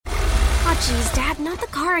Jeez, Dad, not the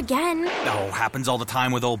car again. Oh, happens all the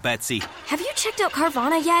time with old Betsy. Have you checked out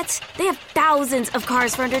Carvana yet? They have thousands of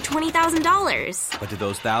cars for under $20,000. But do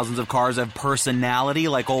those thousands of cars have personality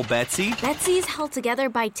like old Betsy? Betsy's held together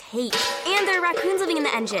by tape. And there are raccoons living in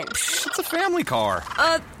the engine. It's a family car.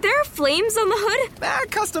 There are flames on the hood?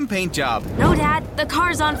 Custom paint job. No, Dad, the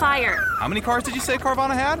car's on fire. How many cars did you say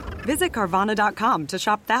Carvana had? Visit Carvana.com to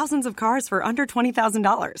shop thousands of cars for under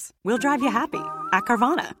 $20,000. We'll drive you happy at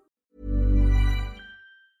Carvana.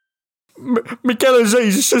 Miguel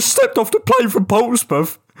Aziz has just stepped off the plane from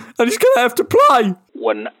Portsmouth and he's going to have to play.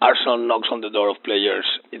 When Arsenal knocks on the door of players,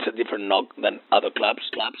 it's a different knock than other clubs.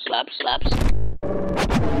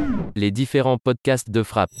 Les différents podcasts de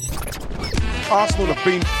Frappe. Arsenal have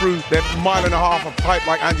been through their mile and a half of pipe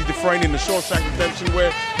like Andy Dufresne in the Shawshank Redemption,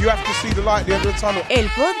 where you have to see the light at the end of the tunnel. El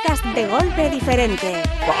podcast de Golpe Diferente.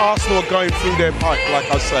 But Arsenal are going through their pipe,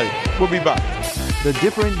 like I say. We'll be back. The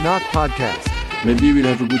Different Knock Podcast. Maybe we'll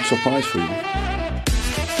have a good surprise for you.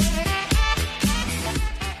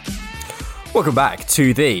 Welcome back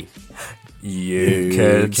to the You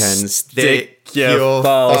can stick your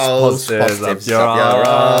false positives up your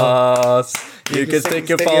ass. You can stick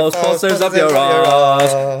your false positives up your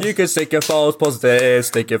ass. You can stick your false positives,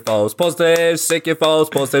 stick your false positives, stick your false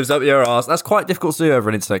positives up your ass. That's quite difficult to do over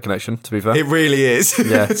an internet connection, to be fair. It really is.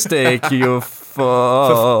 Yeah, stick your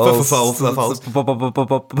false.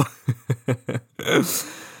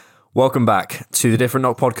 Welcome back to the Different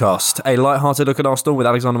Knock Podcast, a light-hearted look at Arsenal with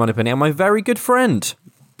Alexander Moneypenny and my very good friend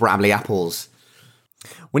Bramley Apples.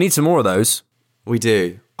 We need some more of those. We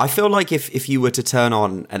do. I feel like if you were to turn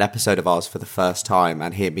on an episode of ours for the first time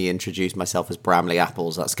and hear me introduce myself as Bramley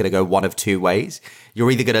Apples, that's going to go one of two ways. You're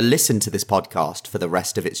either going to listen to this podcast for the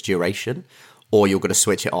rest of its duration, or you're going to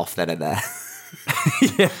switch it off then and there.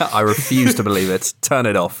 Yeah, I refuse to believe it. Turn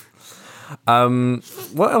it off.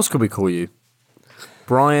 What else could we call you?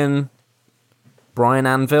 Brian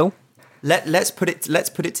Anvil? Let's put it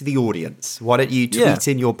to the audience. Why don't you tweet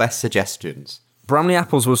in your best suggestions? Bramley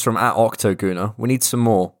Apples was from @Octogooner. We need some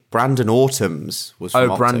more. Brandon Autumns was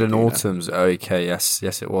from Brandon Octogooner. Autumns. Okay, yes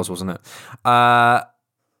it was, wasn't it?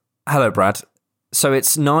 Hello, Brad. So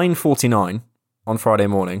it's 9:49 on Friday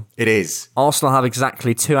morning. It is. Arsenal have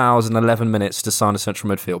exactly 2 hours and 11 minutes to sign a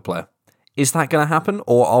central midfield player. Is that going to happen,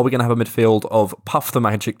 or are we going to have a midfield of Puff the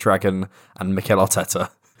Magic Dragon and Mikel Arteta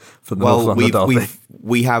for the North London derby?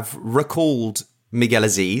 We have recalled Miguel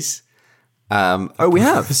Aziz. We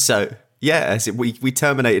have? So, yeah, we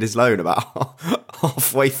terminated his loan about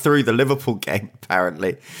halfway through the Liverpool game,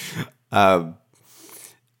 apparently.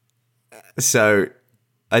 So,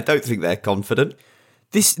 I don't think they're confident.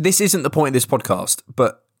 This isn't the point of this podcast,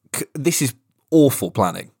 but this is awful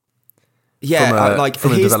planning. Yeah,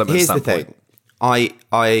 from a development here's standpoint. the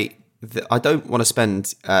thing. I don't want to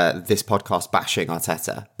spend this podcast bashing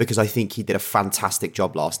Arteta because I think he did a fantastic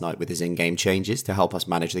job last night with his in-game changes to help us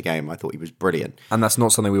manage the game. I thought he was brilliant. And that's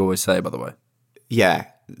not something we always say, by the way. Yeah,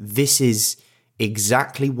 this is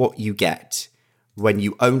exactly what you get when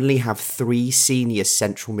you only have 3 senior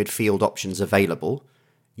central midfield options available.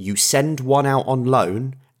 You send one out on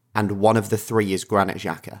loan and one of the 3 is Granit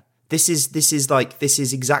Xhaka. This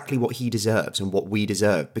is exactly what he deserves and what we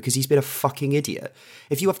deserve because he's been a fucking idiot.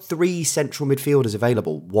 If you have 3 central midfielders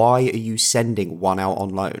available, why are you sending one out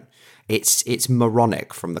on loan? It's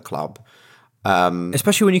moronic from the club,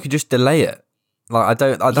 especially when you could just delay it. Like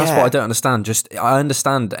that's what I don't understand. I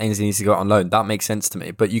understand Ainsley needs to go out on loan. That makes sense to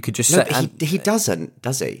me. But you could just he doesn't,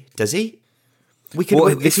 does he? Does he? We could. Well,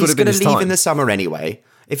 if he's going to leave in the summer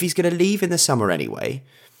anyway.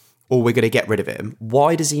 Or we're going to get rid of him.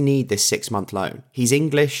 Why does he need this 6-month loan? He's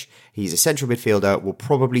English. He's a central midfielder. We'll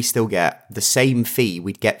probably still get the same fee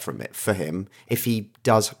we'd get for him if he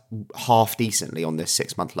does half decently on this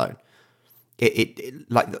 6-month loan.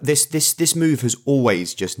 This move has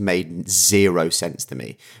always just made zero sense to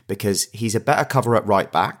me because he's a better cover at right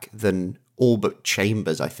back than all but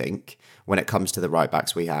Chambers, I think, when it comes to the right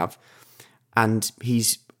backs we have, and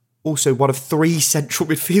he's also one of 3 central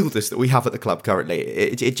midfielders that we have at the club currently.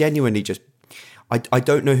 It genuinely just... I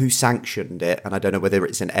don't know who sanctioned it, and I don't know whether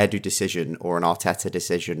it's an Edu decision or an Arteta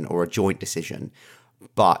decision or a joint decision,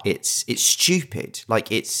 but it's stupid.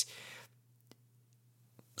 Like, it's...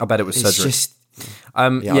 I bet it was Cedric. Just...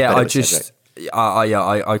 I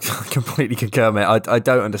completely concur, mate. I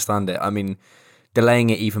don't understand it. I mean,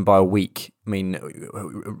 delaying it even by a week. I mean,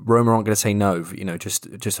 Roma aren't going to say no,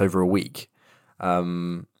 just over a week.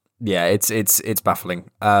 Yeah, it's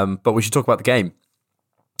baffling. But we should talk about the game.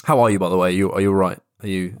 How are you, by the way? Are you all right? Are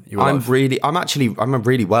you alive? I'm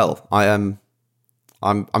really well. I'm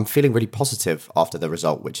feeling really positive after the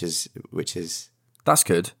result, which is that's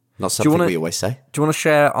good. Not something we always say. Do you want to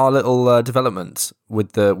share our little development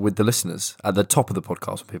with the listeners at the top of the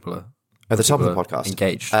podcast when people are at the top of the podcast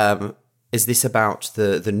engaged? Is this about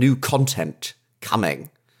the new content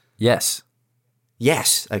coming? Yes.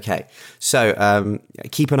 Yes. Okay. So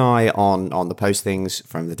keep an eye on the postings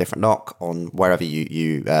from the Different Knock on wherever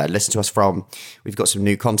you listen to us from. We've got some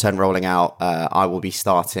new content rolling out. I will be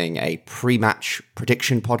starting a pre-match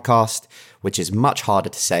prediction podcast, which is much harder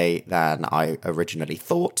to say than I originally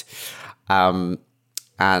thought. And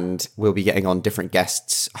we'll be getting on different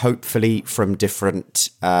guests, hopefully from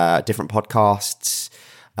different podcasts.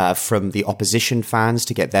 From the opposition fans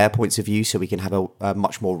to get their points of view so we can have a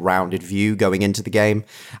much more rounded view going into the game.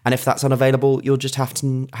 And if that's unavailable, you'll just have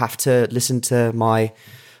to listen to my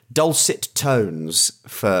dulcet tones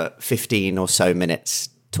for 15 or so minutes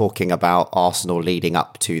talking about Arsenal leading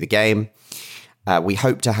up to the game. We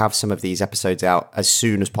hope to have some of these episodes out as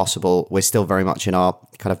soon as possible. We're still very much in our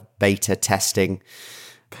kind of beta testing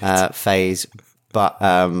phase, but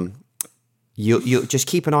you just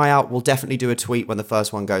keep an eye out. We'll definitely do a tweet when the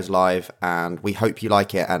first one goes live, and we hope you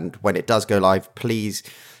like it. And when it does go live, please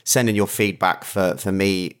send in your feedback for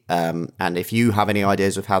me. And if you have any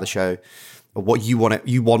ideas of how the show, or what you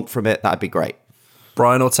want from it, that'd be great.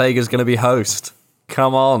 Brian Ortega's going to be host.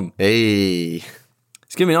 Come on. Hey.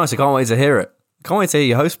 It's going to be nice. I can't wait to hear it. Can't wait to hear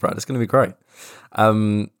your host, Brad. It's going to be great.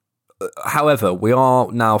 However, we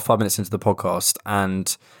are now 5 minutes into the podcast,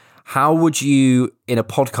 and how would you, in a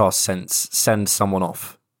podcast sense, send someone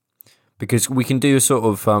off? Because we can do a sort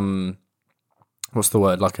of, what's the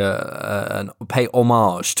word, like pay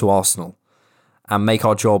homage to Arsenal and make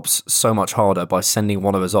our jobs so much harder by sending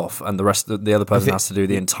one of us off, and the other person has to do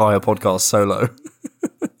the entire podcast solo.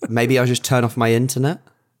 Maybe I'll just turn off my internet.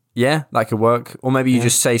 Yeah, that could work. Or maybe you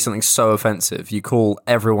just say something so offensive, you call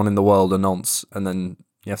everyone in the world a nonce, and then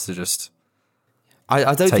you have to just...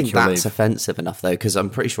 I don't think that's offensive enough, though, because I'm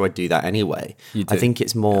pretty sure I'd do that anyway. You do. I think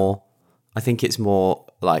it's more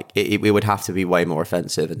like it would have to be way more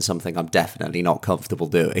offensive and something I'm definitely not comfortable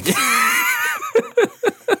doing.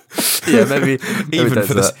 Yeah, maybe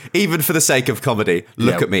even for the sake of comedy.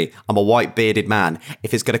 Look at me. I'm a white bearded man.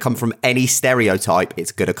 If it's going to come from any stereotype,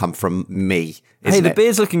 it's going to come from me. Hey, the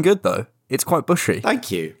beard's looking good, though. It's quite bushy. Thank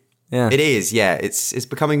you. Yeah. It is, yeah. It's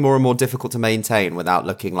becoming more and more difficult to maintain without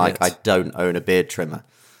looking like I don't own a beard trimmer.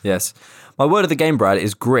 Yes. My word of the game, Brad,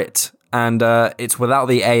 is grit. And it's without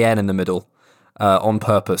the AN in the middle on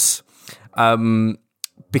purpose.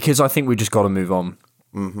 Because I think we just got to move on.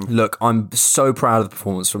 Mm-hmm. Look, I'm so proud of the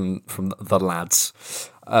performance from the lads.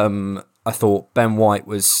 I thought Ben White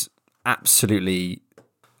was absolutely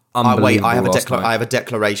unbelievable. I have a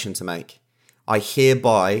declaration to make. I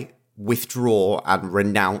hereby withdraw and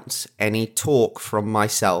renounce any talk from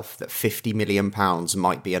myself that £50 million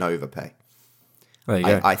might be an overpay. There you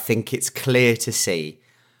go. I think it's clear to see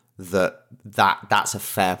that's a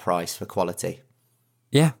fair price for quality.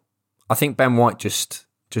 Yeah. I think Ben White just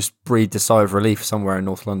breathed a sigh of relief somewhere in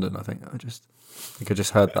North London. I think I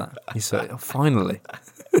just heard that. He said, oh, finally.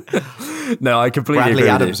 No, I completely Bradley agree.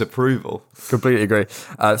 Adams' approval. Completely agree.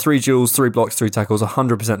 3 duels, 3 blocks, 3 tackles,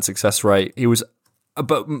 100% success rate. He was...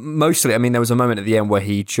 But mostly, I mean, there was a moment at the end where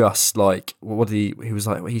he just like, he was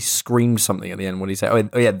like, he screamed something at the end. What did he say?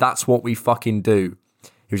 Oh yeah, that's what we fucking do.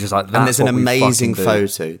 He was just like, that's and there's an what we amazing fucking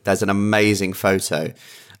photo. There's an amazing photo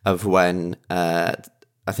of when I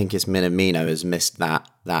think it's Minamino has missed that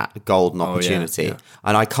golden opportunity. Yeah.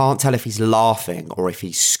 And I can't tell if he's laughing or if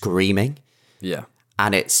he's screaming. Yeah.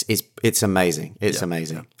 And it's amazing. It's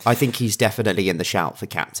amazing. Yeah. I think he's definitely in the shout for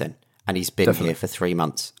captain. And he's been here for 3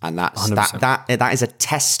 months, and that is a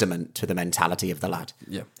testament to the mentality of the lad.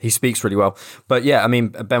 Yeah, he speaks really well. But yeah, I mean,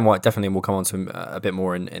 Ben White definitely, and we'll come on to him a bit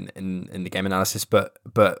more in the game analysis. But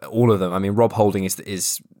all of them, I mean, Rob Holding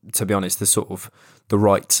is to be honest the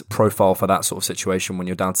right profile for that sort of situation. When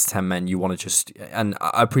you're down to 10 men, you want to just, and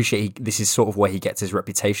I appreciate this is sort of where he gets his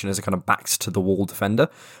reputation as a kind of backs to the wall defender.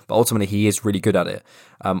 But ultimately, he is really good at it.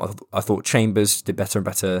 I thought Chambers did better and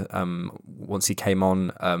better once he came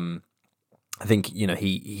on. I think,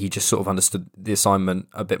 he just sort of understood the assignment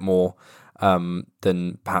a bit more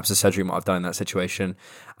than perhaps a Cedric might have done in that situation.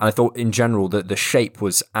 And I thought in general that the shape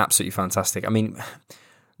was absolutely fantastic. I mean,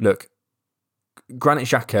 look, Granit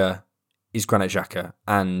Xhaka is Granit Xhaka,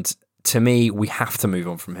 and to me, we have to move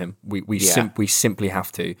on from him. We simply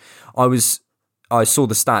have to. I saw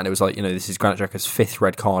the stat and it was like, this is Granit Xhaka's 5th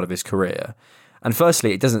red card of his career. And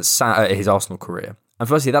firstly, it doesn't sound his Arsenal career. And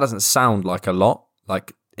firstly, that doesn't sound like a lot.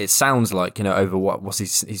 Like, it sounds like, over what's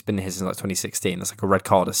he's been here since like 2016. That's like a red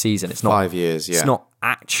card a season. It's not 5 years. Yeah, it's not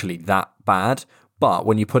actually that bad. But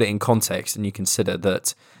when you put it in context and you consider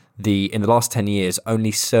that in the last 10 years,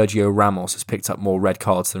 only Sergio Ramos has picked up more red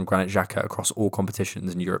cards than Granit Xhaka across all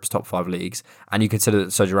competitions in Europe's top 5 leagues. And you consider that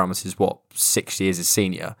Sergio Ramos is, 6 years his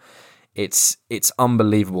senior. It's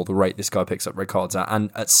unbelievable the rate this guy picks up red cards at.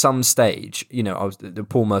 And at some stage,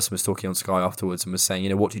 Paul Merson was talking on Sky afterwards and was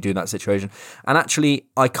saying, what do you do in that situation? And actually,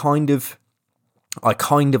 I kind of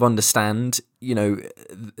understand,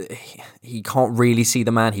 he can't really see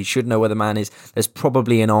the man. He should know where the man is. There's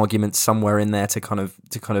probably an argument somewhere in there to kind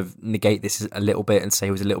of negate this a little bit and say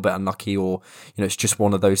he was a little bit unlucky, or, it's just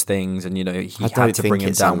one of those things. And, he had to bring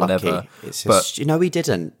him down, unlucky. Whatever. It's just, he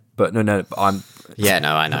didn't. But no, I'm. Yeah,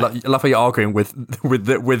 no, I know. I love how you're arguing with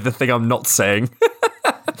the thing I'm not saying.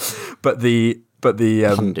 but the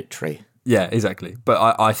punditry. Yeah, exactly.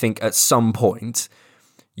 But I think at some point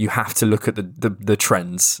you have to look at the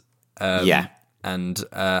trends. And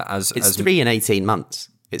as 3 in 18 months.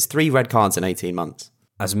 It's 3 red cards in 18 months.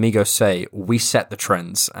 As Migos say, we set the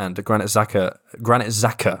trends, and Granit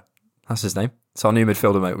Xhaka, that's his name. It's our new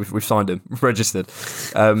midfielder, mate. We've signed him, registered.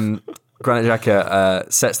 Granit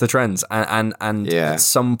Xhaka sets the trends, and at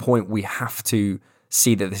some point we have to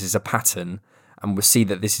see that this is a pattern, and we'll see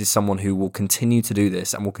that this is someone who will continue to do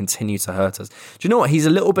this and will continue to hurt us. Do you know what? He's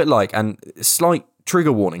a little bit like, and slight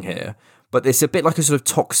trigger warning here, but it's a bit like a sort of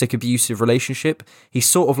toxic, abusive relationship. He's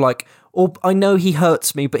sort of like, I know he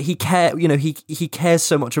hurts me, but he cares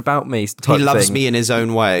so much about me. He loves me in his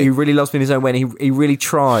own way. He really loves me in his own way, and he really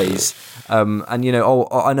tries. I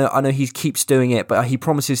know he keeps doing it, but he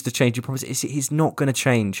promises to change. He promises he's not going to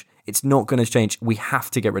change. It's not going to change. We have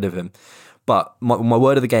to get rid of him. But my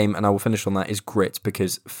word of the game, and I will finish on that, is grit,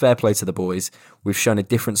 because fair play to the boys. We've shown a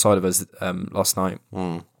different side of us last night.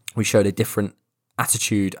 We showed a different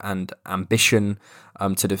attitude and ambition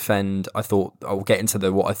to defend. I thought I'll get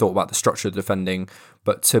into what I thought about the structure of defending,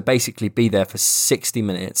 but to basically be there for 60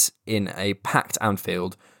 minutes in a packed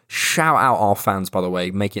Anfield, shout out our fans, by the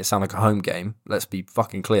way, making it sound like a home game. Let's be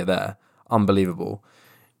fucking clear there. Unbelievable.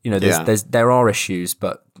 There are issues,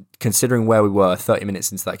 but considering where we were 30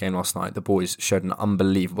 minutes into that game last night, the boys showed an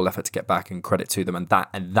unbelievable effort to get back, and credit to them. And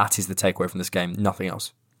that is the takeaway from this game. Nothing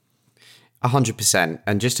else. 100%.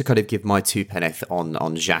 And just to kind of give my two penneth on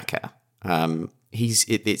Xhaka,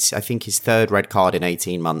 it's I think his 3rd red card in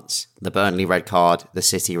 18 months. The Burnley red card, the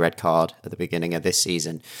City red card at the beginning of this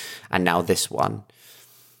season, and now this one.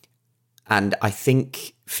 And I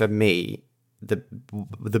think for me,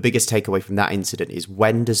 the biggest takeaway from that incident is,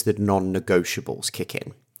 when does the non-negotiables kick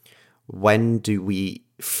in? When do we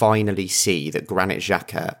finally see that Granit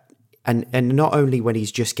Xhaka, and not only when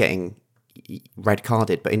he's just getting red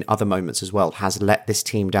carded, but in other moments as well, has let this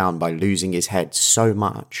team down by losing his head so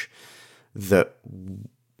much that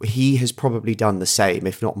he has probably done the same,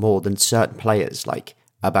 if not more, than certain players like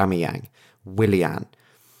Aubameyang, Willian,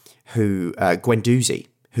 Guendouzi,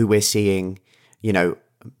 who we're seeing,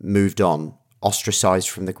 moved on, ostracised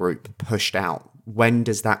from the group, pushed out. When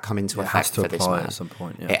does that come into effect for this man? At some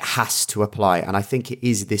point, yeah. It has to apply. And I think it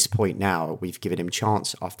is this point now. We've given him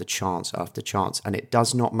chance after chance after chance. And it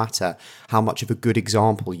does not matter how much of a good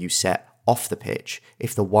example you set off the pitch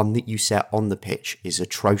if the one that you set on the pitch is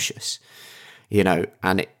atrocious.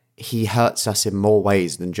 And he hurts us in more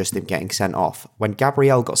ways than just him getting sent off. When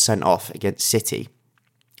Gabriel got sent off against City,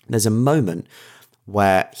 there's a moment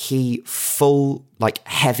where he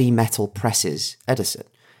heavy metal presses Ederson.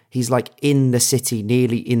 He's in the City,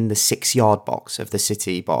 nearly in the 6-yard box of the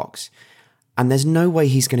City box. And there's no way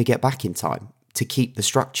he's going to get back in time to keep the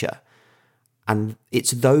structure. And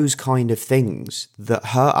it's those kind of things that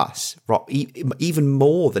hurt us, even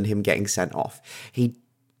more than him getting sent off. He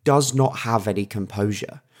does not have any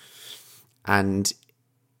composure. And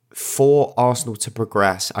for Arsenal to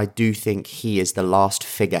progress, I do think he is the last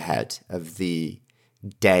figurehead of the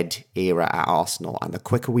dead era at Arsenal, and the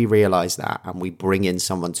quicker we realise that and we bring in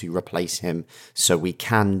someone to replace him so we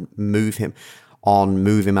can move him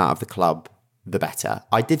out of the club, the better.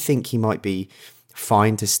 I did think he might be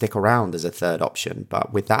fine to stick around as a 3rd option,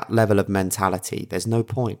 but with that level of mentality, there's no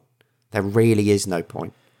point. There really is no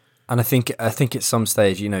point. And I think at some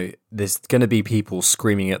stage, there's going to be people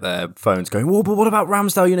screaming at their phones, going, "Well, but what about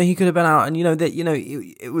Ramsdale? He could have been out, and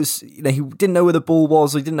it was, he didn't know where the ball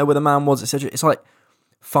was, he didn't know where the man was, etc." It's like,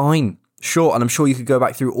 fine, sure, and I'm sure you could go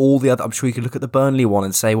back through all the other. I'm sure you could look at the Burnley one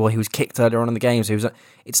and say, "Well, he was kicked earlier on in the game, so he was."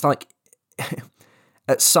 It's like,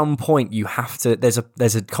 at some point, you have to. There's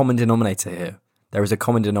a common denominator here. There is a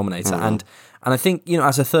common denominator, and I think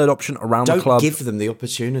as a 3rd option around the club, don't give them the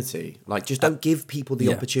opportunity. Just don't give people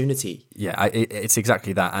the opportunity. Yeah, it's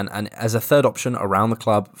exactly that. And as a 3rd option around the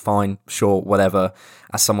club, fine, sure, whatever.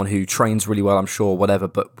 As someone who trains really well, I'm sure, whatever.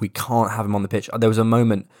 But we can't have him on the pitch. There was a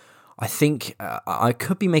moment, I think I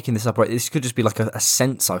could be making this up, right? This could just be like a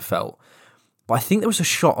sense I felt. But I think there was a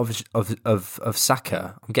shot of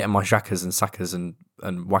Saka. I'm getting my Xhakas and Sakas and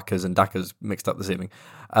Wackers and Dakas mixed up this evening.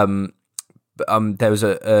 There was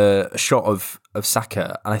a shot of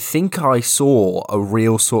Saka, and I think I saw a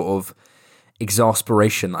real sort of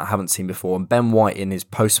exasperation that I haven't seen before. And Ben White in his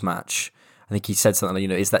post-match, I think he said something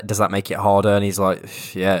like, does that make it harder? And he's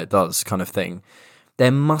like, yeah, it does, kind of thing.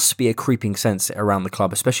 There must be a creeping sense around the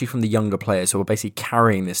club, especially from the younger players who are basically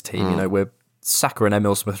carrying this team. We're Saka and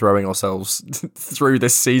Emil Smith throwing ourselves through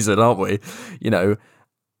this season, aren't we?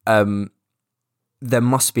 There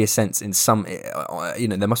must be a sense in some,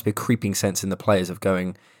 there must be a creeping sense in the players of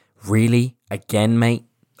going, really? Again, mate?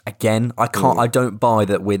 Again? I don't buy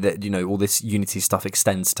that all this unity stuff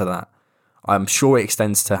extends to that. I'm sure it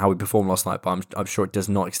extends to how we performed last night, but I'm sure it does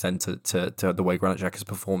not extend to the way Granit Xhaka is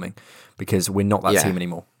performing, because we're not that team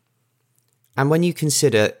anymore. And when you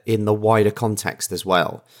consider in the wider context as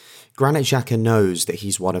well, Granit Xhaka knows that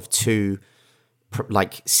he's one of two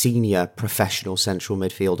senior professional central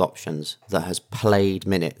midfield options that has played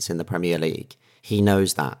minutes in the Premier League. He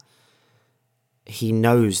knows that. He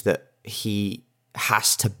knows that he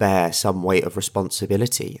has to bear some weight of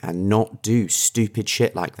responsibility and not do stupid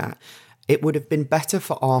shit like that. It would have been better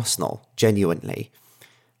for Arsenal, genuinely,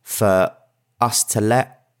 for us to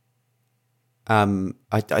let,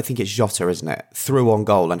 I think it's Jota, isn't it, through on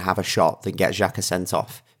goal and have a shot than get Xhaka sent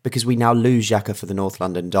off, because we now lose Xhaka for the North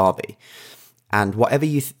London derby. And whatever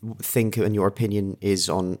you think and your opinion is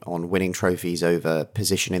on winning trophies over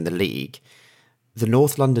position in the league, the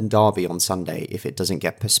North London derby on Sunday, if it doesn't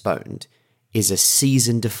get postponed, is a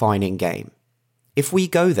season-defining game. If we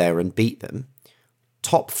go there and beat them,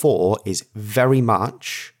 top four is very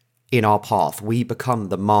much in our path. We become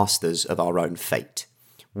the masters of our own fate.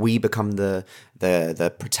 We become the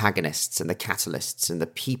protagonists and the catalysts and the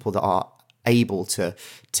people that are able to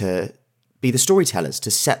be the storytellers, to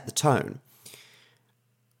set the tone.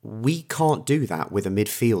 We can't do that with a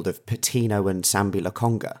midfield of Patino and Sambi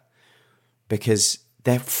Lokonga, because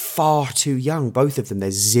they're far too young, both of them.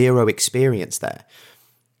 There's zero experience there.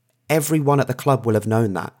 Everyone at the club will have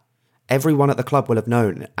known that. Everyone at the club will have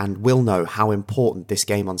known and will know how important this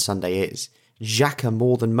game on Sunday is. Xhaka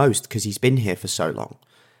more than most, because he's been here for so long.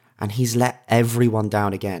 And he's let everyone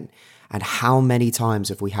down again. And how many times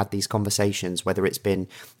have we had these conversations, whether it's been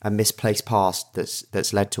a misplaced pass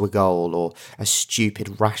that's led to a goal, or a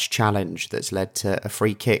stupid rash challenge that's led to a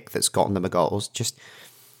free kick that's gotten them a goal. Just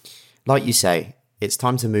like you say, it's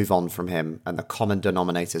time to move on from him and the common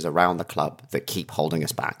denominators around the club that keep holding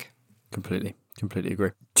us back. Completely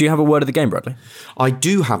agree. Do you have a word of the game, Bradley? I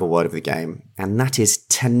do have a word of the game, and that is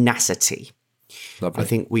tenacity. Lovely. I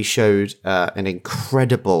think we showed an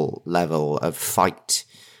incredible level of fight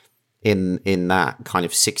in that kind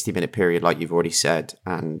of 60-minute period, like you've already said.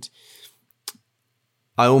 And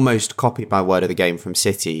I almost copied my word of the game from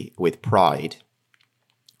City with pride,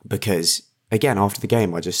 because, again, after the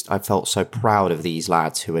game, I felt so proud of these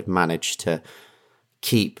lads who had managed to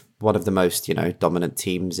keep one of the most, dominant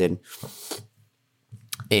teams in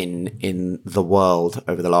the world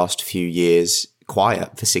over the last few years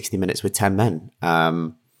quiet for 60 minutes with 10 men.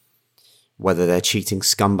 Whether they're cheating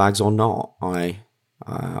scumbags or not, I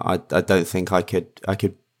don't think I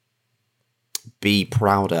could be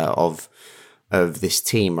prouder of this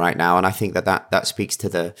team right now. And I think that speaks to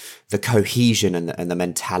the cohesion and the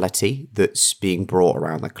mentality that's being brought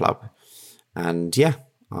around the club. And yeah,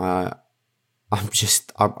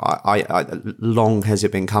 long has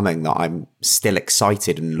it been coming that I'm still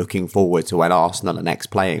excited and looking forward to when Arsenal are next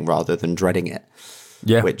playing, rather than dreading it.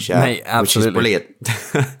 Yeah, which is brilliant.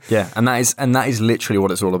 Yeah, and that is literally what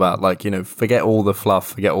it's all about. Forget all the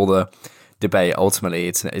fluff, forget all the debate. Ultimately,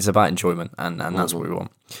 it's about enjoyment, and that's what we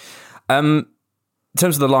want. In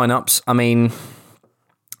terms of the lineups, I mean,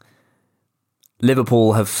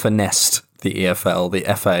 Liverpool have finessed the EFL, the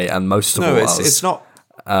FA, and most of all us. No, it's not.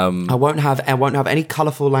 I won't have any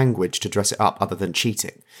colourful language to dress it up other than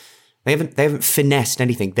cheating. They haven't finessed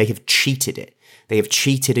anything. They have cheated it. They have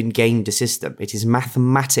cheated and gamed a system. It is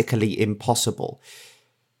mathematically impossible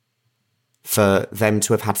for them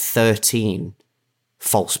to have had 13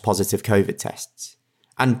 false positive COVID tests.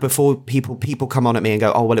 And before people come on at me and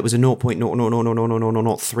go, oh, well, it was a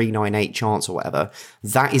 0.00398 chance or whatever,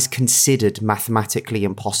 that is considered mathematically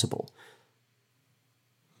impossible.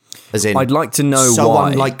 As in, I'd like to know so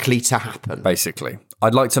why. Unlikely to happen. Basically,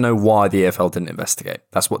 I'd like to know why the EFL didn't investigate.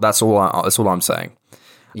 That's all I'm saying.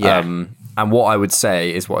 Yeah. And what I would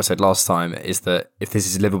say is what I said last time, is that if this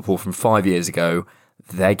is Liverpool from 5 years ago,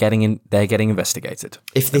 they're getting investigated.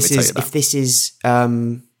 If this is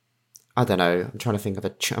I don't know. I'm trying to think of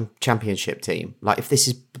a championship team. Like if this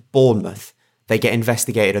is Bournemouth, they get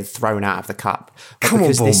investigated and thrown out of the cup. But Come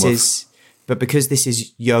on, Bournemouth. Because this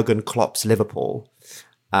is Jurgen Klopp's Liverpool,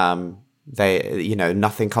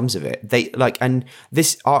 nothing comes of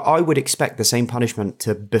it. I would expect the same punishment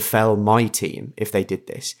to befell my team if they did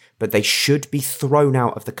this, but they should be thrown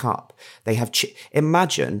out of the cup. They have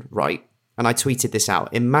imagine, right? And I tweeted this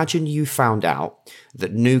out. Imagine you found out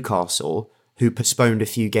that Newcastle, who postponed a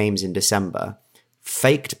few games in December,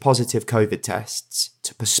 faked positive COVID tests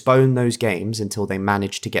to postpone those games until they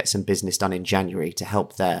managed to get some business done in January to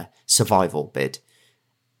help their survival bid.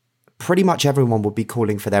 Pretty much everyone would be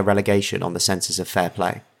calling for their relegation on the senses of fair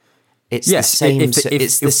play. It's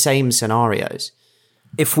the same scenarios.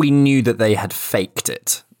 If we knew that they had faked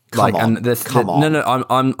it, come on.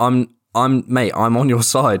 No, I'm on your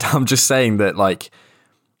side. I'm just saying that like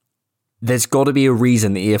there's got to be a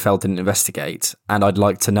reason the EFL didn't investigate, and I'd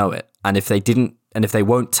like to know it. And if they didn't, and if they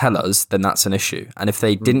won't tell us, then that's an issue. And if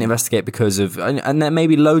they didn't investigate because of, and there may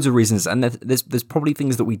be loads of reasons, and there's probably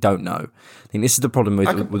things that we don't know. I think this is the problem with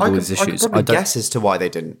all these issues. I could probably guess as to why they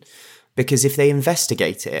didn't. Because if they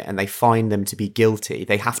investigate it and they find them to be guilty,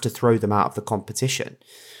 they have to throw them out of the competition.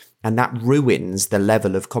 And that ruins the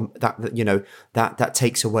level of that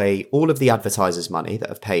takes away all of the advertisers' money that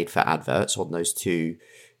have paid for adverts on those two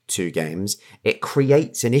games. It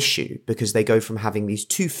creates an issue because they go from having these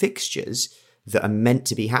two fixtures that are meant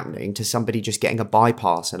to be happening to somebody just getting a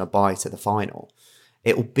bypass and a bye to the final.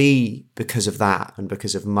 It will be because of that and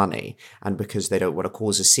because of money and because they don't want to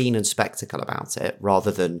cause a scene and spectacle about it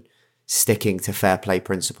rather than sticking to fair play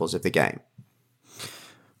principles of the game.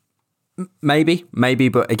 Maybe,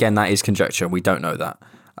 but again, that is conjecture. We don't know that.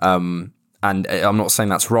 And I'm not saying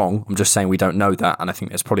that's wrong. I'm just saying we don't know that. And I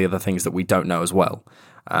think there's probably other things that we don't know as well.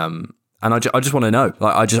 And I just want to know.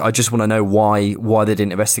 Like I just want to know why they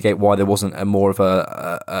didn't investigate, why there wasn't more of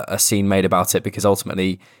a scene made about it, because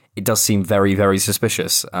ultimately it does seem very, very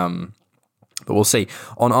suspicious. But we'll see.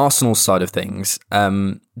 On Arsenal's side of things,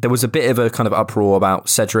 there was a bit of a kind of uproar about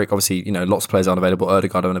Cedric. Obviously, lots of players aren't available.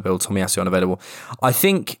 Ødegaard unavailable. Tomiyasu unavailable. I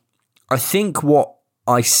think what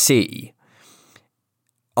I see,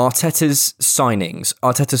 Arteta's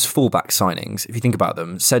fullback signings, if you think about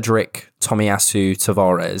them, Cedric, Tomiyasu,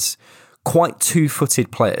 Tavares, quite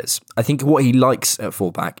two-footed players. I think what he likes at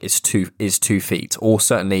fullback is 2 feet, or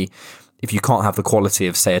certainly if you can't have the quality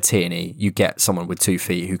of, say, a Tierney, you get someone with 2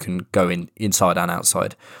 feet who can go inside and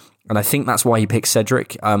outside. And I think that's why he picked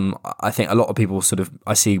Cedric. I think a lot of people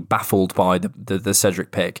I see baffled by the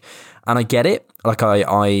Cedric pick, and I get it. Like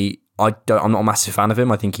I'm not a massive fan of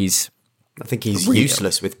him. I think he's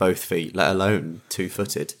useless with both feet, let alone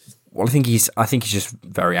 2-footed. Well, I think he's just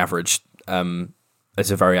very average. As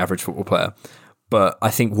a very average football player, but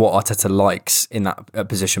I think what Arteta likes in that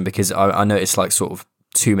position, because I noticed like sort of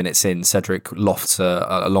 2 minutes in, Cedric lofts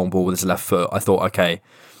a long ball with his left foot. I thought, okay,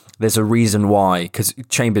 there's a reason why, because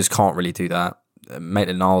Chambers can't really do that.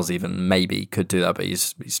 Maitland-Niles even maybe could do that, but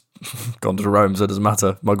he's gone to Rome, so it doesn't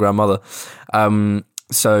matter. My grandmother.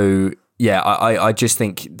 So yeah, I just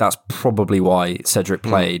think that's probably why Cedric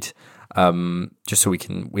played, just so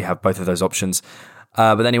we have both of those options.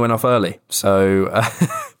 But then he went off early, so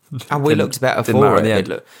and we looked better for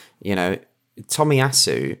it.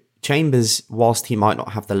 Tomiyasu, Chambers, whilst he might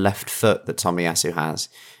not have the left foot that Tomiyasu has,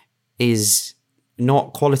 is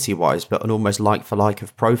not quality wise, but an almost like for like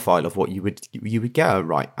of profile of what you would get a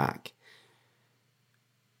right back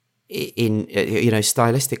in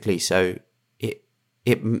stylistically. So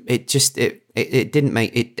it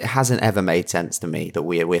hasn't ever made sense to me that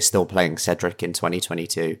we're still playing Cedric in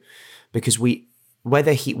 2022, because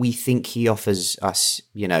whether we think he offers us,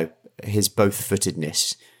 his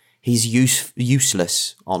both-footedness, he's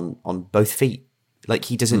useless on both feet. Like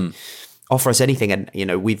he doesn't offer us anything. And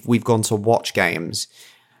we've gone to watch games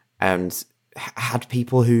and had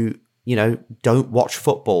people who don't watch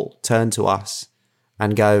football turn to us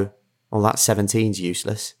and go, "Well, that 17's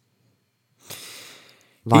useless."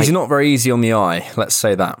 He's not very easy on the eye. Let's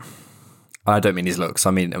say that. I don't mean his looks.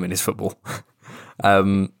 I mean his football.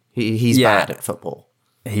 He's bad at football.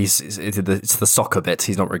 It's the soccer bit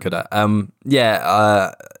he's not very good at. I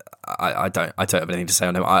don't have anything to say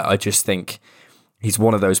on him. I just think he's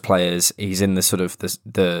one of those players. He's in the sort of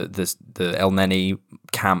the El Neni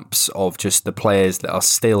camps of just the players that are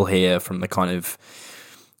still here from the kind of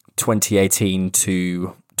 2018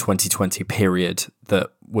 to 2020 period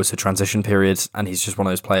that was a transition period, and he's just one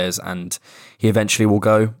of those players, and he eventually will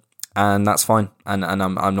go, and that's fine. And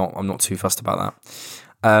I'm not too fussed about that.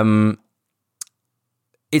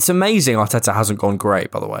 It's amazing Arteta hasn't gone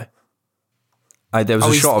great, by the way. There was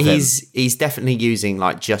a shot of him. He's definitely using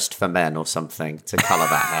like Just for Men or something to colour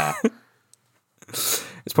that hair.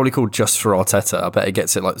 It's probably called Just for Arteta. I bet he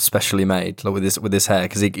gets it like specially made, like with his hair,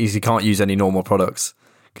 because he can't use any normal products,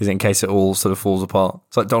 because in case it all sort of falls apart.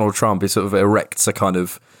 It's like Donald Trump. He sort of erects a kind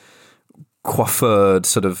of coiffured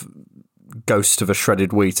sort of ghost of a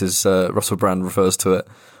shredded wheat, as Russell Brand refers to it,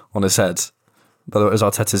 on his head. By the way, as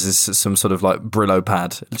Arteta's is some sort of like Brillo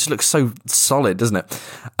pad. It just looks so solid, doesn't it?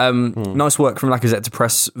 Nice work from Lacazette to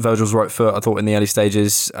press Virgil's right foot, I thought, in the early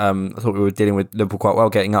stages. I thought we were dealing with Liverpool quite well,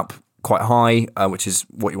 getting up quite high, which is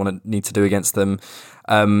what you need to do against them.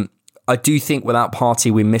 I do think without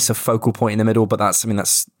Partey, we miss a focal point in the middle, but that's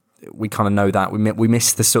we kind of know that. We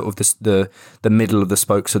miss the sort of the middle of the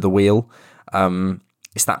spokes of the wheel.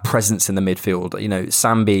 It's that presence in the midfield. You know,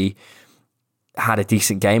 Sambi had a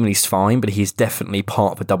decent game and he's fine, but he's definitely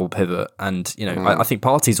part of a double pivot. And, you know, I think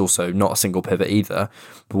Partey's also not a single pivot either,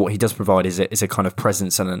 but what he does provide is a kind of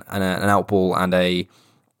presence and an outball and a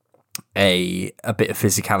bit of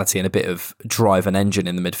physicality and a bit of drive and engine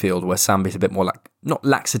in the midfield, where Sambi's a bit more not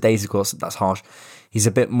lackadaisical, that's harsh. He's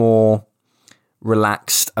a bit more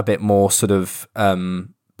relaxed, a bit more sort of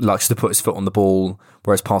likes to put his foot on the ball,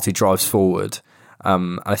 whereas Partey drives forward.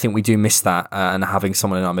 And I think we do miss that, and having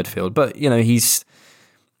someone in our midfield. But you know, he's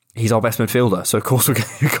our best midfielder, so of course we're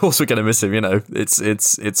going to miss him. You know, it's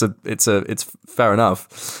fair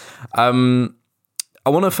enough. I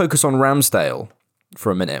want to focus on Ramsdale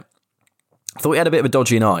for a minute. I thought he had a bit of a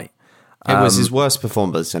dodgy night. It was his worst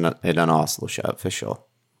performance in an Arsenal shirt for sure.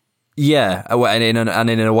 Yeah, and in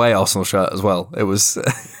an away Arsenal shirt as well. It was,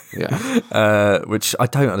 which I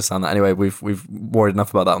don't understand that. Anyway, we've worried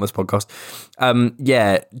enough about that on this podcast.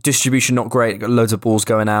 Distribution not great. Got loads of balls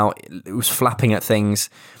going out. It was flapping at things.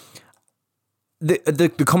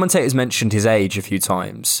 The commentators mentioned his age a few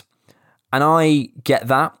times, and I get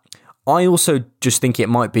that. I also just think it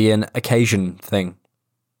might be an occasion thing.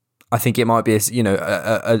 I think it might be,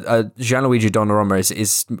 Gianluigi Donnarumma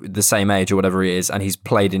is the same age or whatever he is, and he's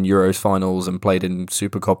played in Euros finals and played in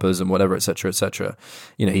Super Copas and whatever, etc., etc.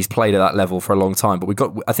 You know, he's played at that level for a long time.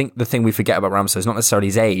 But I think the thing we forget about Ramsdale is not necessarily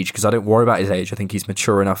his age, because I don't worry about his age. I think he's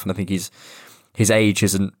mature enough, and I think his age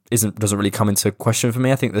doesn't really come into question for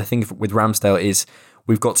me. I think the thing with Ramsdale is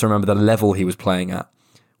we've got to remember the level he was playing at,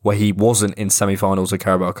 where he wasn't in semi-finals of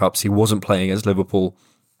Carabao Cups, he wasn't playing against Liverpool.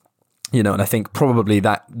 You know, and I think probably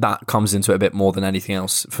that comes into it a bit more than anything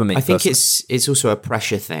else for me. I think it's also a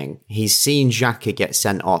pressure thing. He's seen Xhaka get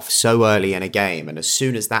sent off so early in a game, and as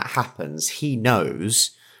soon as that happens, he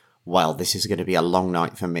knows, well, this is going to be a long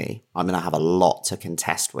night for me. I'm going to have a lot to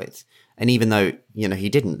contest with. And even though, you know,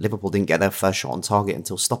 Liverpool didn't get their first shot on target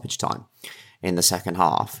until stoppage time in the second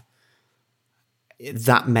half,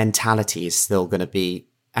 that mentality is still going to be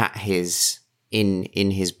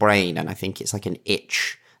in his brain, and I think it's like an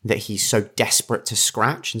itch that he's so desperate to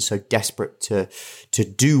scratch and so desperate to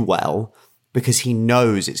do well, because he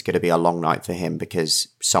knows it's going to be a long night for him because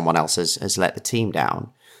someone else has let the team down,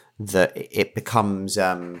 that it becomes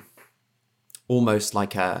almost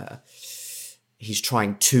like he's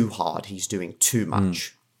trying too hard, he's doing too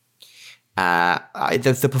much.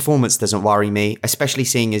 The performance doesn't worry me, especially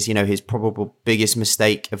seeing as, you know, his probable biggest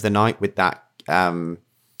mistake of the night with that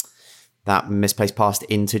misplaced pass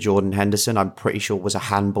into Jordan Henderson, I'm pretty sure was a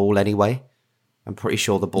handball anyway. I'm pretty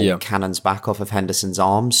sure the ball cannons back off of Henderson's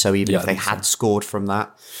arms. So even if they had scored from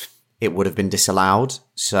that, it would have been disallowed.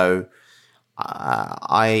 So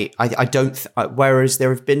I don't. Whereas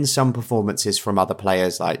there have been some performances from other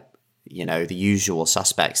players, like, you know, the usual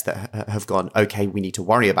suspects that have gone, okay, we need to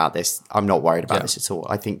worry about this. I'm not worried about this at all.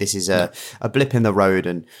 I think this is a blip in the road,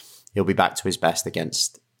 and he'll be back to his best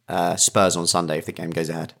against Spurs on Sunday if the game goes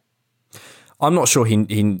ahead. I'm not sure he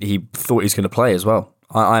thought he was going to play as well.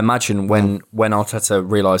 I imagine when Arteta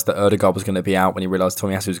realised that Ødegaard was going to be out, when he realised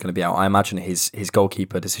Tomiyasu was going to be out, I imagine his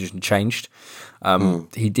goalkeeper decision changed.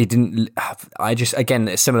 He didn't. Again,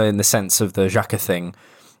 it's similar in the sense of the Xhaka thing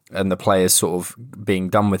and the players sort of being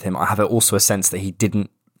done with him. I have also a sense that he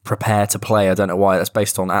didn't prepare to play. I don't know why. That's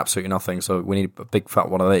based on absolutely nothing. So we need a big fat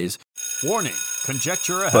one of these. Warning: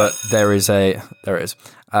 conjecture ahead. But there is.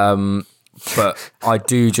 But I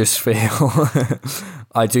do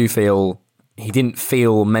feel he didn't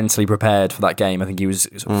feel mentally prepared for that game. I think he was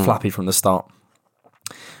sort of flappy from the start.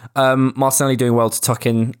 Martinelli doing well to tuck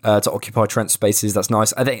in, to occupy Trent's spaces. That's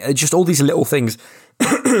nice. I think just all these little things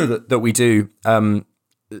that we do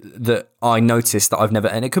that I noticed that I've never,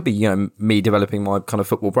 and it could be, you know, me developing my kind of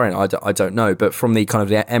football brain. I don't know. But from the kind of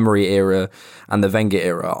the Emery era and the Wenger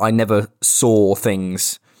era, I never saw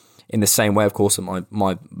things in the same way. Of course, and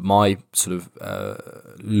my sort of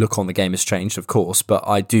look on the game has changed, of course, but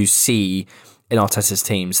I do see in Arteta's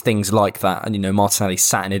teams, things like that. And, Martinelli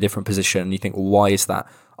sat in a different position and you think, well, why is that?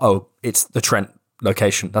 Oh, it's the Trent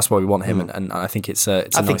location. That's why we want him. And I think it's I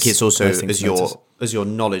think it's also as your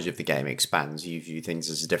knowledge of the game expands, you view things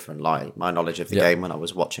as a different light. My knowledge of the game when I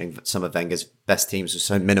was watching some of Wenger's best teams was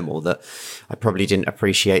so minimal that I probably didn't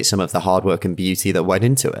appreciate some of the hard work and beauty that went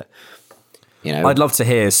into it. I'd love to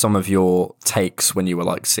hear some of your takes when you were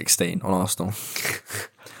like 16 on Arsenal.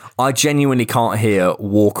 I genuinely can't hear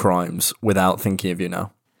war crimes without thinking of you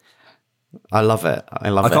now. I love it.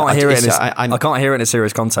 I can't hear it. I can't hear it in a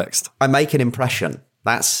serious context. I make an impression.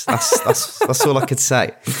 That's all I could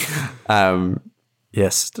say.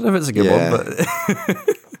 Yes, don't know if it's a good one,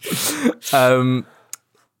 but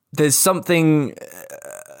there's something.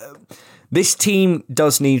 This team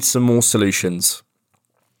does need some more solutions.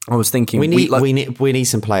 I was thinking we need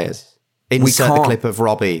some players. Insert the clip of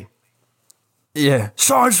Robbie. Yeah,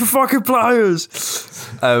 signs for fucking players.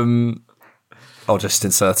 I'll just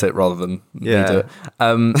insert it rather than me do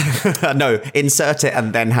it. No, insert it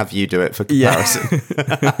and then have you do it for comparison.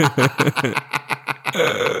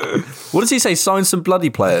 What does he say? Sign some bloody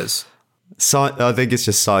players. I think it's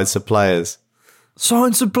just sign some players.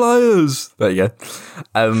 Sign some players. There you go.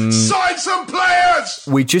 Sign some players.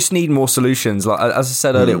 We just need more solutions. Like as I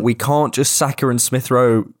said earlier, we can't just Saka and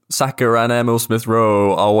Emil Smith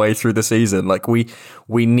Rowe our way through the season. Like we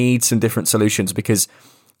need some different solutions because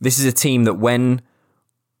this is a team that when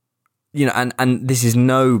and this is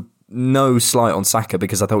no slight on Saka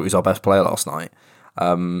because I thought he was our best player last night.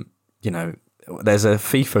 There's a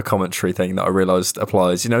FIFA commentary thing that I realised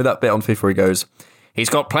applies. That bit on FIFA where he goes, he's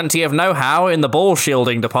got plenty of know-how in the ball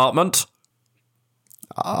shielding department.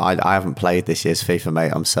 I haven't played this year's FIFA,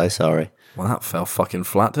 mate. I'm so sorry. Well, that fell fucking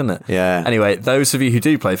flat, didn't it? Yeah. Anyway, those of you who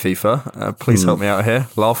do play FIFA, please help me out here.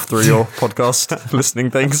 Laugh through your podcast listening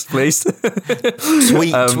things, please.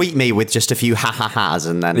 Tweet me with just a few ha-ha-has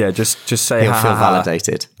and then just say he'll feel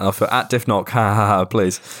validated. I'll feel at Diffknock, ha-ha-ha,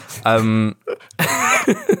 please.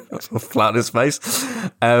 Flat in his face.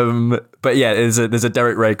 But yeah, there's a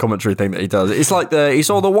Derek Ray commentary thing that he does. It's like he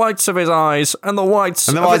saw the whites of his eyes and the whites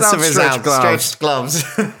of his outstretched gloves.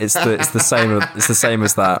 It's the same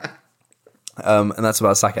as that. And that's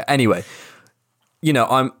about Saka. Anyway,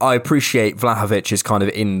 I appreciate Vlahovic is kind of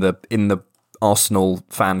in the Arsenal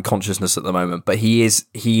fan consciousness at the moment, but he is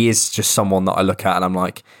just someone that I look at and I'm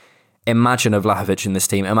like, imagine a Vlahovic in this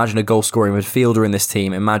team, imagine a goal scoring midfielder in this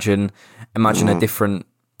team, imagine a different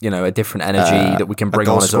energy that we can bring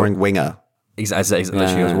a on as a goal scoring winger. Exactly what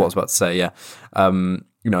I was about to say. Yeah, I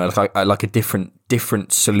like a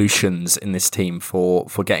different solutions in this team for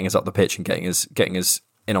getting us up the pitch and getting us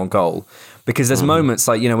in on goal, because there's moments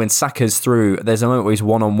like when Saka's through, there's a moment where he's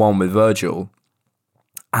one-on-one with Virgil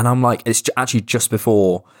and I'm like, it's actually just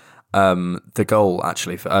before the goal,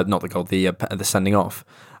 actually not the goal, the sending off,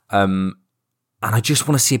 and I just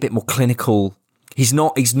want to see a bit more clinical. He's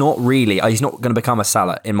not going to become a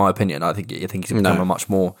Salah in my opinion. I think he's going to become a much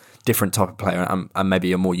more different type of player and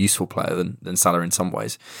maybe a more useful player than Salah in some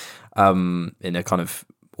ways, in a kind of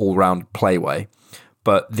all-round play way.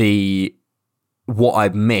 But what I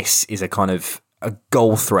miss is a kind of a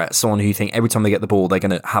goal threat, someone who you think every time they get the ball, they're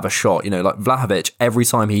going to have a shot. Like Vlahovic, every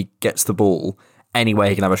time he gets the ball, anyway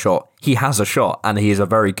he can have a shot. He has a shot and he is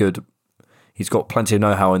he's got plenty of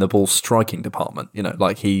know-how in the ball striking department.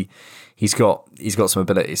 Like he's got some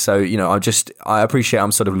ability. So, I appreciate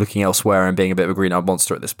I'm sort of looking elsewhere and being a bit of a green-eyed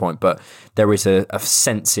monster at this point, but there is a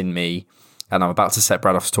sense in me. And I'm about to set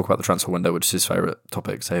Brad off to talk about the transfer window, which is his favourite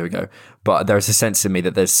topic, so here we go. But there is a sense in me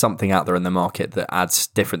that there's something out there in the market that adds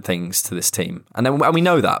different things to this team. And we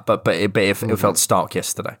know that, but it felt stark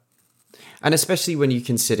yesterday. And especially when you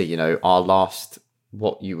consider, our last,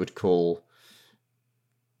 what you would call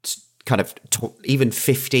kind of even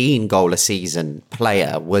 15 goal a season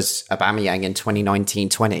player was Aubameyang in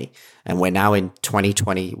 2019-20. And we're now in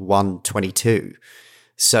 2021-22.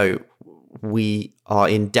 So we are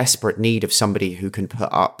in desperate need of somebody who can put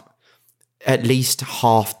up at least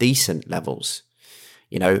half decent levels.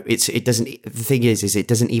 The thing is it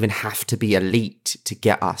doesn't even have to be elite to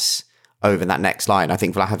get us over that next line. I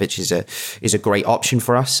think Vlahovic is a great option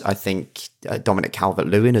for us. I think Dominic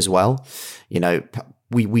Calvert-Lewin as well.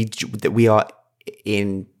 We are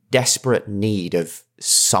in desperate need of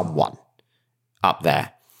someone up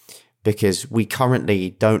there, because we currently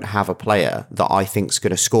don't have a player that I think is going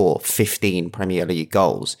to score 15 Premier League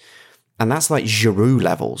goals. And that's like Giroud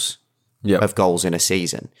levels of goals in a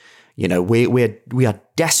season. We are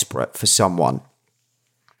desperate for someone.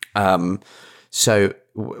 So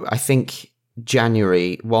I think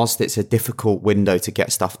January, whilst it's a difficult window to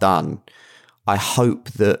get stuff done, I hope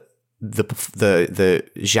that the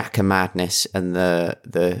Xhaka madness and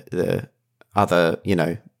the other,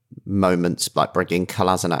 moments like bringing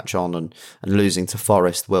Kolasinac on and losing to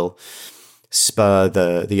Forest will spur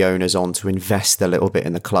the owners on to invest a little bit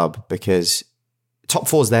in the club, because top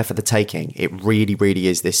four is there for the taking. It really, really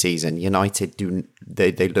is this season. United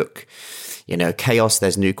they look, chaos.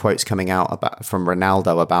 There's new quotes coming out from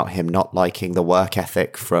Ronaldo about him not liking the work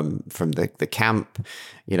ethic from the camp.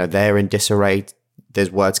 They're in disarray.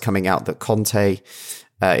 There's words coming out that Conte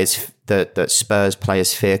that Spurs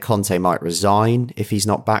players fear Conte might resign if he's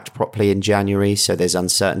not backed properly in January. So there's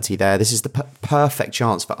uncertainty there. This is the perfect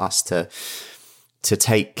chance for us to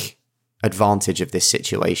take advantage of this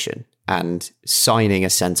situation, and signing a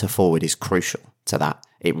centre forward is crucial to that.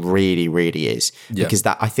 It really, really is, because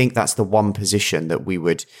I think that's the one position that we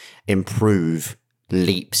would improve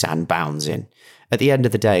leaps and bounds in. At the end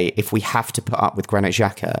of the day, if we have to put up with Granit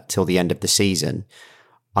Xhaka till the end of the season,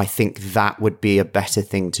 I think that would be a better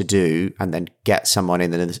thing to do, and then get someone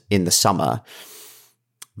in the summer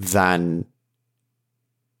than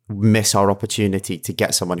miss our opportunity to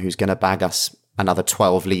get someone who's going to bag us another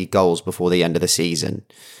 12 league goals before the end of the season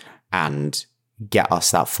and get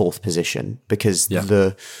us that fourth position, because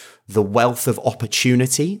the wealth of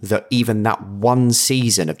opportunity that even that one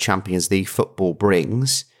season of Champions League football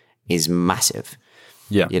brings is massive.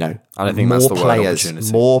 Yeah, I don't think that's the word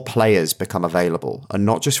opportunity. More players become available, and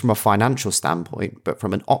not just from a financial standpoint, but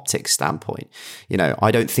from an optics standpoint.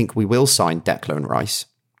 I don't think we will sign Declan Rice,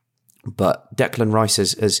 but Declan Rice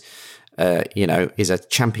is a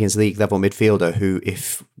Champions League level midfielder who,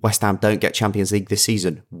 if West Ham don't get Champions League this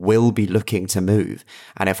season, will be looking to move.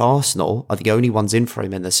 And if Arsenal are the only ones in for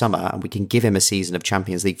him in the summer, and we can give him a season of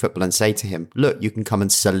Champions League football and say to him, look, you can come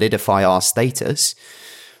and solidify our status,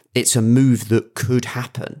 it's a move that could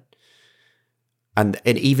happen. And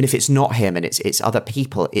even if it's not him and it's other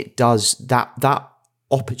people, it does that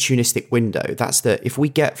opportunistic window. If we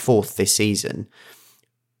get fourth this season,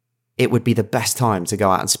 it would be the best time to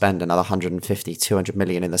go out and spend another 150, 200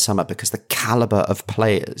 million in the summer, because the caliber of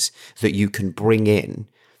players that you can bring in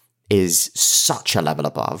is such a level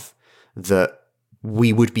above that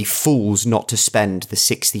we would be fools not to spend the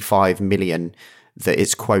 65 million that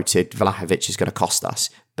it's quoted Vlahovic is going to cost us.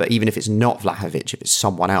 But even if it's not Vlahovic, if it's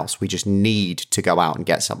someone else, we just need to go out and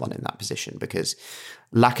get someone in that position, because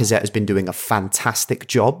Lacazette has been doing a fantastic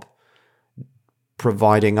job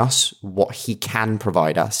providing us what he can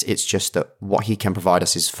provide us. It's just that what he can provide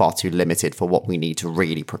us is far too limited for what we need to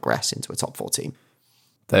really progress into a top four team.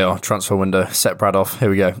 They are. Transfer window. Set Brad off. Here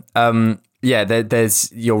we go.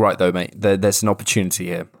 There's. You're right though, mate. There's an opportunity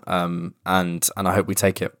here, and I hope we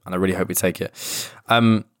take it. And I really hope we take it.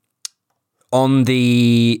 On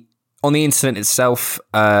the incident itself,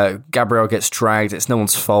 Gabriel gets dragged. It's no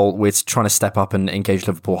one's fault. We're trying to step up and engage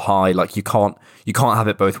Liverpool high. Like you can't have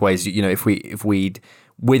it both ways. If we'd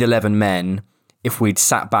with 11 men, if we'd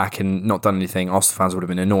sat back and not done anything, Arsenal fans would have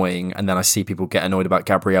been annoying. And then I see people get annoyed about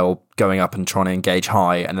Gabriel going up and trying to engage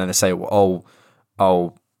high, and then they say, why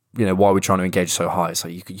are we trying to engage so high? It's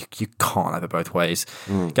like you can't have it both ways.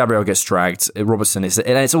 Gabriel gets dragged. Robertson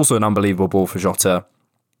it's also an unbelievable ball for Jota.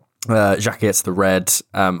 Xhaka gets the red,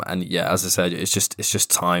 and as I said, it's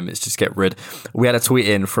just time. It's just get rid. We had a tweet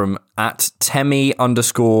in from @Temi_Tay,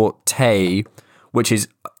 which is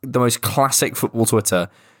the most classic football Twitter.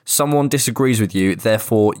 Someone disagrees with you,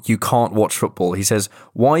 therefore you can't watch football. He says,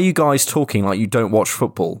 "Why are you guys talking like you don't watch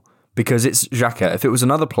football? Because it's Xhaka. If it was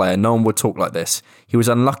another player, no one would talk like this. He was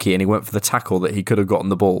unlucky and he went for the tackle that he could have gotten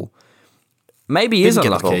the ball. Maybe he is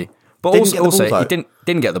unlucky, but also he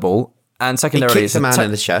didn't get the ball." And secondarily, he kicked a man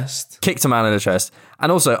in the chest. Kicked a man in the chest.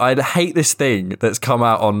 And also, I hate this thing that's come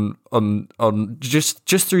out on just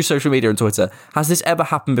through social media and Twitter. Has this ever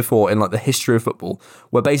happened before in like the history of football?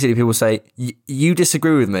 Where basically people say, you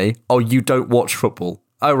disagree with me, oh, you don't watch football.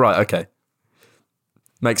 Oh, right, okay.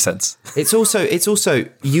 Makes sense. It's also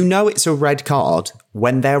it's a red card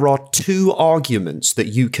when there are two arguments that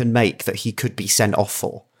you can make that he could be sent off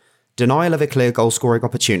for. Denial of a clear goal-scoring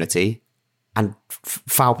opportunity and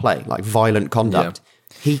foul play, like violent conduct.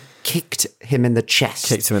 Yeah. He kicked him in the chest.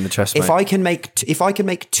 Kicked him in the chest, If I can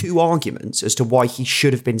make two arguments as to why he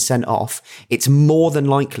should have been sent off, it's more than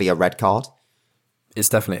likely a red card. It's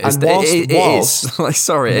definitely.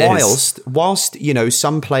 Whilst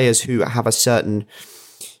some players who have a certain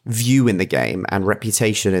view in the game and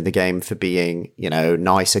reputation in the game for being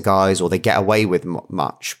nicer guys, or they get away with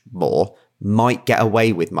much more, might get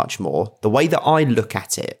away with much more. The way that I look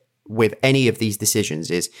at it with any of these decisions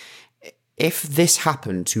is, if this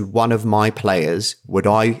happened to one of my players, would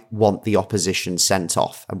I want the opposition sent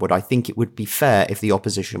off? And would I think it would be fair if the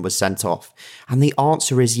opposition was sent off? And the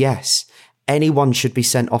answer is yes. Anyone should be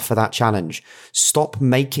sent off for that challenge. Stop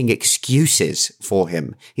making excuses for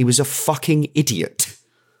him. He was a fucking idiot.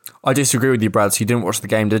 I disagree with you, Brad. So you didn't watch the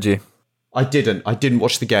game, did you? I didn't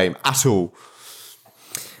watch the game at all.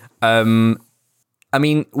 I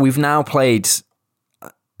mean, we've now played,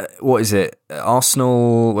 what is it?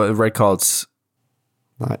 Arsenal, red cards.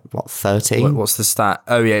 Like, what, 13? What's the stat?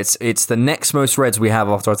 Oh, yeah, it's the next most reds we have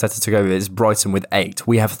after Arteta took over is Brighton with 8.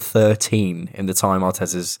 We have 13 in the time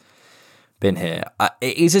Arteta's been here.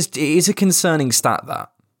 It is a concerning stat,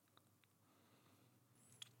 that.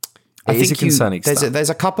 There's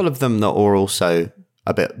a couple of them that are also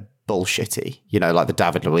a bit bullshitty, like the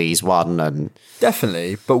David Luiz one, and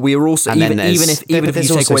definitely. But we are also even if you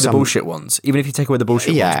take away the bullshit ones,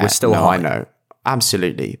 we're still high. I know,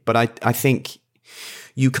 absolutely. But I think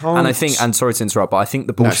you can't. And sorry to interrupt, but I think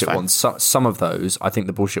the bullshit ones, some of those, I think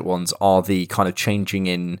the bullshit ones are the kind of changing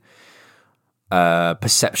in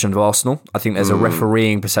perception of Arsenal. I think there's a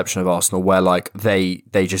refereeing perception of Arsenal where like they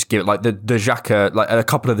just give it, like the Xhaka, like a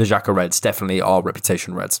couple of the Xhaka reds definitely are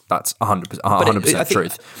reputation reds. That's 100%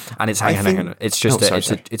 truth. And it's it's just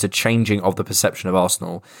it's a changing of the perception of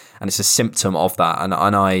Arsenal, and it's a symptom of that. And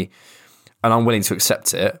I'm willing to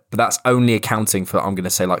accept it, but that's only accounting for, I'm going to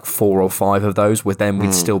say, like 4 or 5 of those. With them,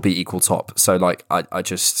 we'd still be equal top. So like I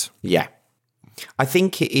just I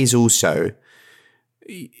think it is also.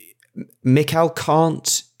 Mikel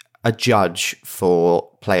can't judge for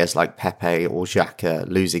players like Pepe or Xhaka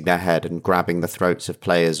losing their head and grabbing the throats of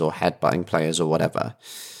players or headbutting players or whatever.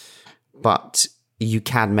 But you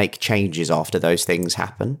can make changes after those things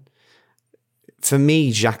happen. For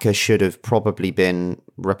me, Xhaka should have probably been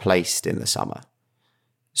replaced in the summer.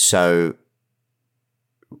 So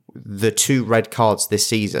the 2 red cards this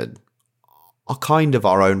season are kind of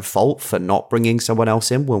our own fault for not bringing someone else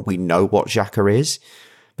in when we know what Xhaka is.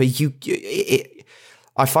 But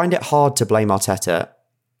I find it hard to blame Arteta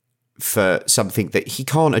for something that he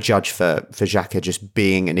can't judge for Xhaka just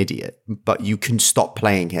being an idiot, but you can stop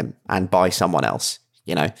playing him and buy someone else,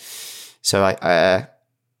 So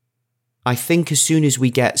I think as soon as we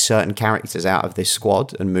get certain characters out of this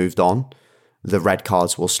squad and moved on, the red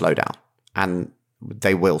cards will slow down and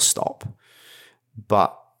they will stop.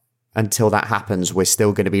 But until that happens, we're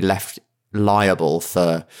still going to be left liable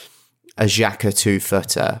for a Xhaka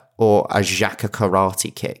 2-footer or a Xhaka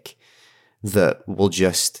karate kick that will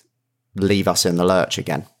just leave us in the lurch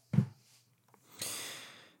again.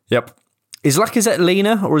 Yep. Is Lacazette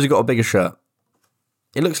leaner, or has he got a bigger shirt?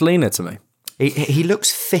 It looks leaner to me. He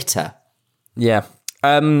looks fitter. Yeah.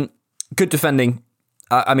 Good defending.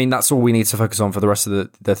 I mean, that's all we need to focus on for the rest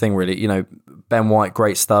of the thing, really. Ben White,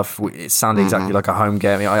 great stuff. It sounded exactly like a home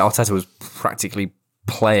game. Arteta was practically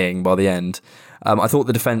playing by the end. I thought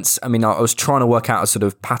the defence, I was trying to work out a sort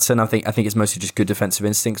of pattern. I think it's mostly just good defensive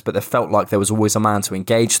instincts, but there felt like there was always a man to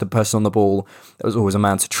engage the person on the ball. There was always a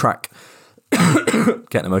man to track,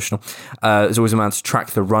 getting emotional. There's always a man to track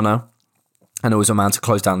the runner, and there was a man to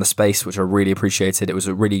close down the space, which I really appreciated. It was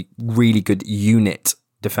a really, really good unit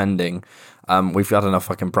defending. We've had enough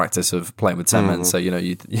fucking practice of playing with 10 men, so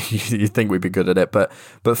you think we'd be good at it. But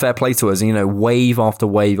fair play to us. Wave after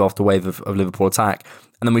wave after wave of Liverpool attack,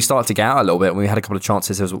 and then we started to get out a little bit. And we had a couple of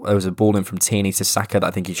chances. There was a ball in from Tierney to Saka that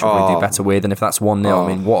I think he should really do better with. And if that's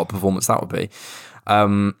 1-0, what a performance that would be.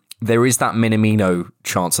 There is that Minamino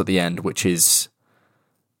chance at the end, which is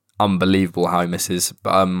unbelievable how he misses.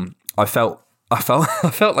 But I felt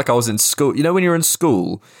like I was in school. When you're in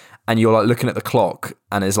school and you're like looking at the clock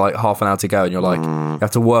and there's like half an hour to go and you're like, you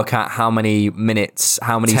have to work out how many minutes,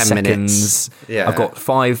 how many seconds. Yeah. I've got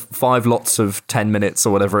five lots of 10 minutes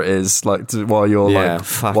or whatever it is, while you're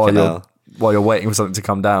waiting for something to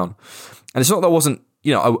come down. And it's not that I wasn't,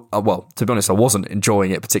 to be honest, I wasn't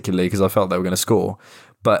enjoying it particularly because I felt they were going to score,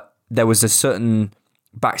 but there was a certain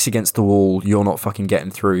backs against the wall, you're not fucking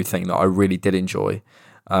getting through thing that I really did enjoy.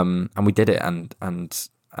 And we did it, and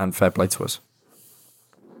fair play to us.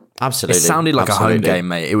 Absolutely. It sounded like a home game,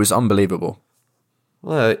 mate. It was unbelievable.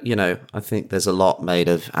 Well, I think there's a lot made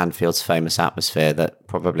of Anfield's famous atmosphere that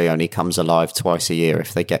probably only comes alive twice a year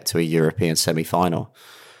if they get to a European semi-final.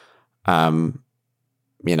 I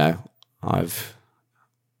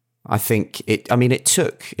think it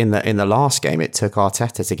took in the last game, it took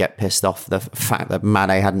Arteta to get pissed off the fact that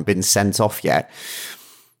Mane hadn't been sent off yet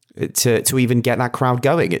to even get that crowd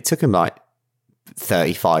going. It took him like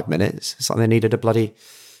 35 minutes. It's like they needed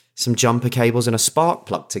some jumper cables and a spark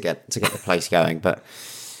plug to get the place going. But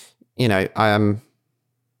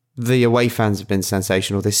The away fans have been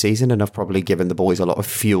sensational this season and have probably given the boys a lot of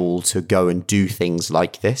fuel to go and do things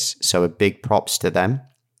like this. So a big props to them.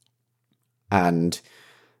 And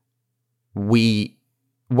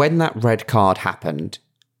when that red card happened,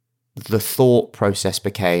 the thought process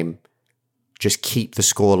became just keep the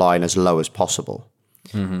scoreline as low as possible.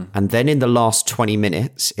 Mm-hmm. And then in the last 20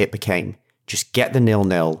 minutes, it became just get the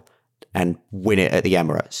 0-0 and win it at the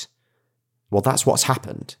Emirates. Well, that's what's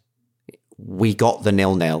happened. We got the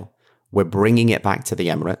 0-0. We're bringing it back to the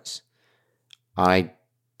Emirates. I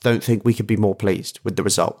don't think we could be more pleased with the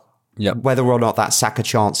result. Yep. Whether or not that Saka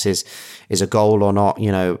chance is a goal or not,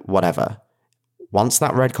 whatever. Once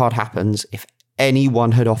that red card happens, if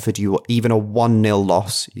anyone had offered you even a 1-0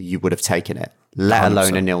 loss, you would have taken it, let 100%.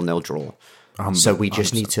 Alone a 0-0 draw. 100%. So we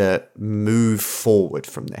just need to move forward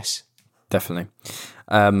from this. Definitely.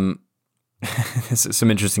 Some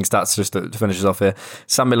interesting stats just to finish us off here.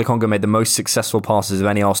 Sam Milikonga made the most successful passes of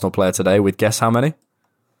any Arsenal player today with guess how many?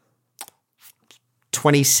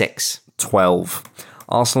 26. 12.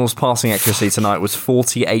 Arsenal's passing accuracy tonight was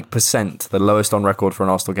 48%, the lowest on record for an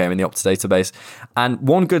Arsenal game in the Opta database. And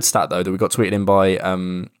one good stat, though, that we got tweeted in by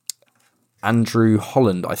Andrew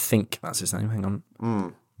Holland, I think that's his name. Hang on.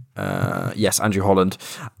 Yes, Andrew Holland.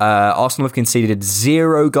 Arsenal have conceded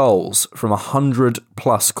 0 goals from 100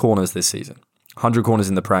 plus corners this season. 100 corners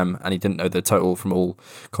in the Prem, and he didn't know the total from all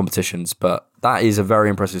competitions, but that is a very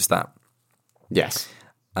impressive stat. Yes.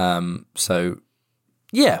 So,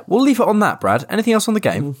 yeah, we'll leave it on that, Brad. Anything else on the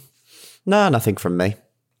game? No, nothing from me.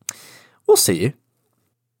 We'll see you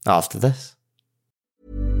after this.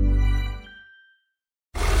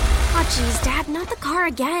 Oh, geez, Dad, not the car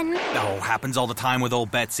again. Oh, happens all the time with old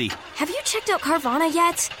Betsy. Have you checked out Carvana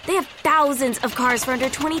yet? They have thousands of cars for under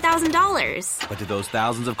 $20,000. But do those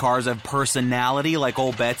thousands of cars have personality like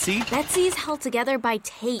old Betsy? Betsy's held together by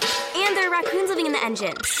tape. And there are raccoons living in the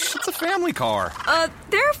engine. It's a family car.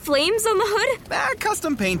 There are flames on the hood?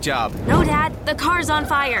 Custom paint job. No, Dad, the car's on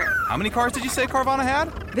fire. How many cars did you say Carvana had?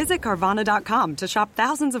 Visit Carvana.com to shop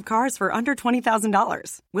thousands of cars for under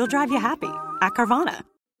 $20,000. We'll drive you happy at Carvana.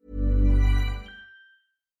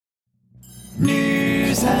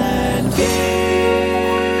 News and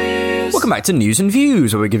views. Welcome back to News and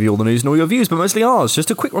Views, where we give you all the news and all your views, but mostly ours.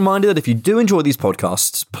 Just a quick reminder that if you do enjoy these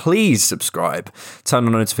podcasts, please subscribe, turn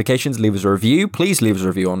on notifications, leave us a review. Please leave us a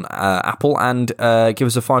review on Apple and give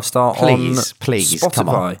us a 5-star on Spotify. Come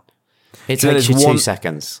on. It takes you 2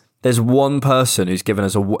 seconds. There's one person who's given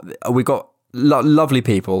us we've got lovely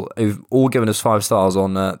people who've all given us 5 stars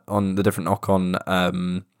on the different knock-on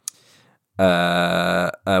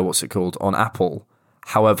what's it called on Apple.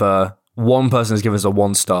 However, one person has given us a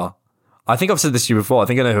 1 star. I think I've said this to you before. I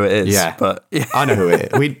think I know who it is. Yeah, but I know who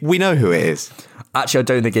it is. We know who it is. Actually, I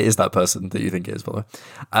don't think it is that person that you think it is, by the way.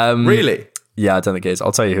 Really? Yeah, I don't think it is.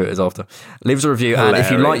 I'll tell you who it is after. Leave us a review, Hilarious. and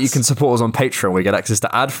if you like, you can support us on Patreon. We get access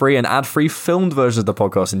to ad-free and ad-free filmed versions of the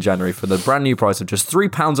podcast in January for the brand new price of just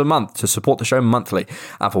 £3 a month to support the show monthly.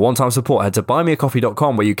 And for one-time support, head to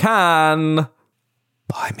buymeacoffee.com where you can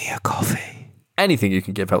buy me a coffee. Anything you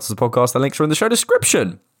can give helps the podcast. The links are in the show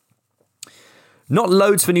description. Not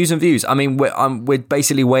loads for news and views. I mean, we're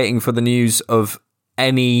basically waiting for the news of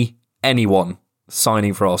anyone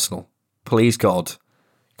signing for Arsenal. Please, God,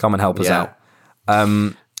 come and help us out. I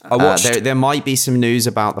watched. There might be some news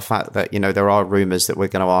about the fact that there are rumours that we're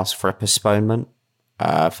going to ask for a postponement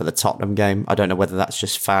for the Tottenham game. I don't know whether that's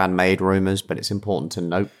just fan-made rumours, but it's important to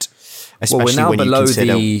note, especially we're now when below you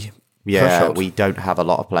consider threshold. We don't have a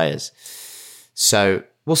lot of players. So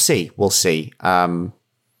we'll see. I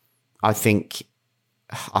think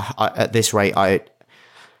at this rate,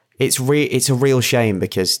 it's a real shame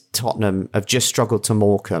because Tottenham have just struggled to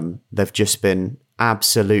Morecambe. They've just been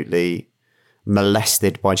absolutely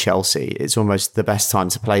molested by Chelsea. It's almost the best time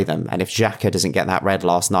to play them. And if Xhaka doesn't get that red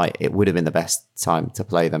last night, it would have been the best time to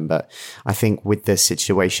play them. But I think with this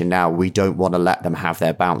situation now, we don't want to let them have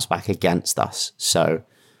their bounce back against us. So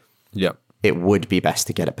it would be best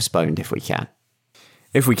to get it postponed if we can.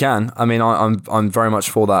 If we can, I mean, I'm very much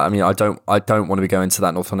for that. I mean, I don't want to be going to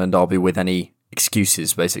that North London derby with any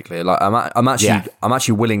excuses. Basically, like I'm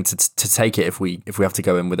actually willing to take it if we have to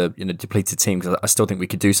go in with a depleted team because I still think we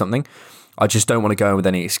could do something. I just don't want to go in with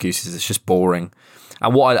any excuses. It's just boring.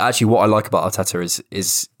 And what I like about Arteta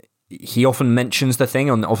is he often mentions the thing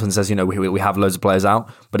and often says we have loads of players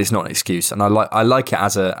out, but it's not an excuse. And I like it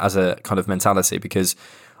as a kind of mentality because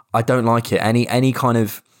I don't like it any kind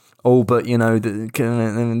of. Oh, but tonight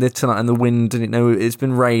and the wind, it's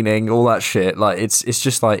been raining, all that shit. Like it's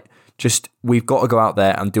just like Just we've got to go out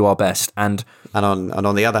there and do our best. And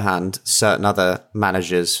on the other hand, certain other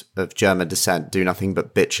managers of German descent do nothing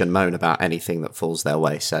but bitch and moan about anything that falls their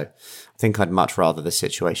way. So I think I'd much rather the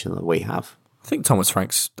situation that we have. I think Thomas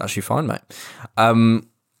Frank's actually fine, mate.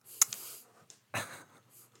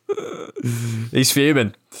 He's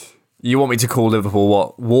fuming. You want me to call Liverpool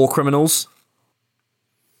what? War criminals?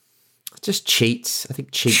 Just cheats. I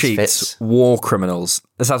think cheats fits. War criminals.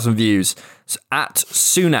 Let's have some views. So at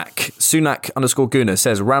Sunak_Guna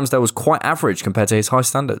says Ramsdale was quite average compared to his high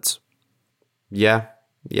standards. Yeah.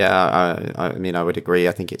 I mean, I would agree.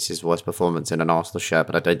 I think it's his worst performance in an Arsenal shirt,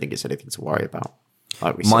 but I don't think it's anything to worry about.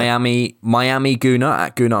 Like we Miami Guna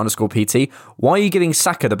at Guna_PT. Why are you giving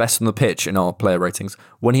Saka the best on the pitch in our player ratings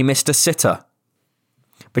when he missed a sitter?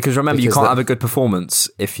 Because remember, you can't have a good performance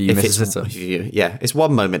if you miss a sitter. It's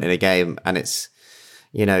one moment in a game, and it's,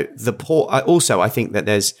 I think that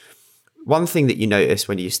there's one thing that you notice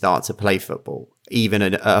when you start to play football, even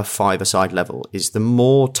at a five-a-side level, is the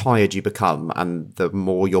more tired you become and the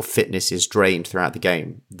more your fitness is drained throughout the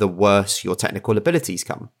game, the worse your technical abilities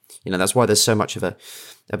come. That's why there's so much of a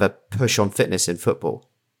push on fitness in football.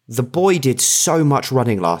 The boy did so much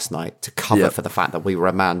running last night to cover for the fact that we were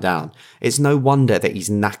a man down. It's no wonder that he's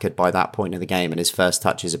knackered by that point in the game and his first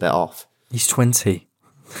touch is a bit off. He's 20.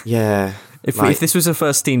 Yeah. If this was a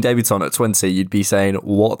first team debutant at 20, you'd be saying,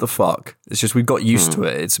 what the fuck? It's just we've got used to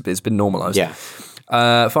it. It's been normalised. Yeah.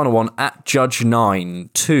 Final one, at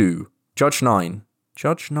Judge9. Judge 9.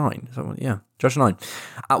 Judge 9. Is that one? Yeah. Judge 9.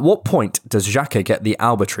 At what point does Xhaka get the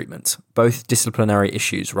Alba treatment? Both disciplinary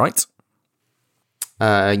issues, right?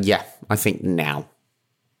 Yeah, I think now.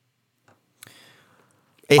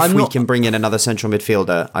 If we can bring in another central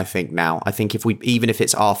midfielder, I think now. I think even if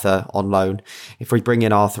it's Arthur on loan, if we bring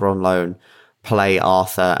in Arthur on loan, play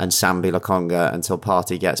Arthur and Sambi Lokonga until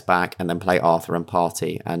Partey gets back, and then play Arthur and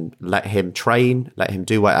Partey, and let him train, let him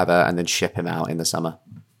do whatever, and then ship him out in the summer.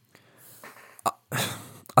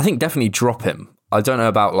 I think definitely drop him. I don't know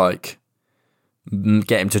about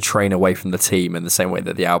get him to train away from the team in the same way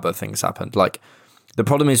that the Alba things happened. The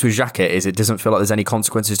problem is with Xhaka is it doesn't feel like there's any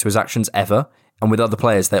consequences to his actions ever. And with other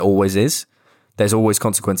players, there always is. There's always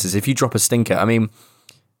consequences. If you drop a stinker, I mean,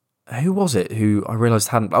 who was it who I realised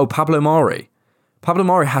hadn't... Oh, Pablo Mari. Pablo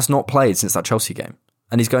Mari has not played since that Chelsea game.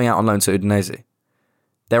 And he's going out on loan to Udinese.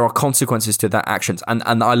 There are consequences to that actions. And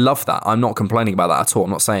I love that. I'm not complaining about that at all. I'm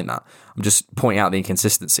not saying that. I'm just pointing out the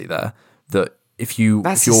inconsistency there. That if you...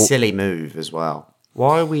 That's a silly move as well.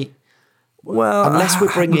 Why are we... Well, unless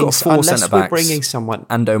we're bringing someone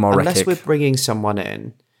and Omar Rekic. Unless we're bringing someone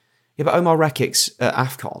in. Yeah, but Omar Rekic's at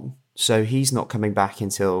AFCON, so he's not coming back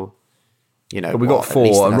until, But we got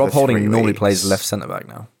 4, and Rob Holding normally plays left centre back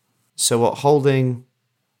now. So what? Holding,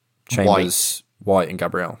 Chambers, White, and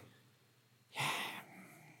Gabriel.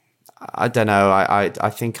 I don't know. I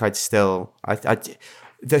think I'd still.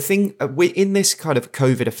 The thing in this kind of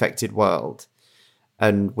COVID affected world.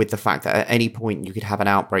 And with the fact that at any point you could have an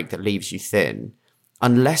outbreak that leaves you thin,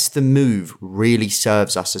 unless the move really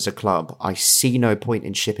serves us as a club, I see no point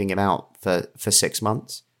in shipping him out for 6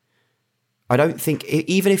 months. I don't think,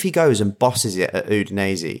 even if he goes and bosses it at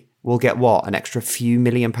Udinese, we'll get an extra few £1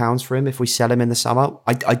 million for him if we sell him in the summer.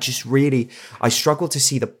 I struggle to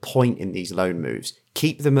see the point in these loan moves.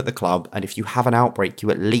 Keep them at the club, and if you have an outbreak, you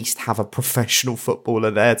at least have a professional footballer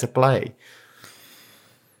there to play.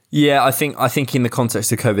 Yeah, I think in the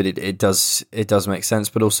context of COVID, it does make sense,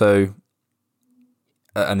 but also,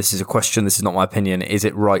 and this is a question, this is not my opinion, is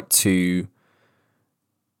it right to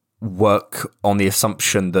work on the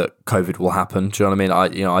assumption that COVID will happen? Do you know what I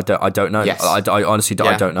mean? I don't know. Yes. I honestly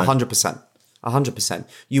I don't know. 100%.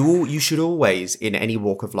 You should always, in any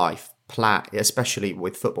walk of life, plan, especially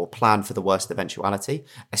with football, plan for the worst eventuality,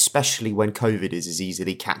 especially when COVID is as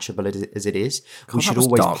easily catchable as it is. We should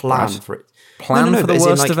always plan for it. Plan for the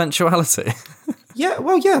worst eventuality?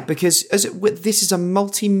 Yeah, because this is a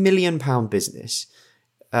multi-million pound business,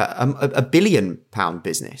 a billion pound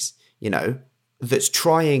business, that's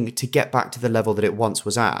trying to get back to the level that it once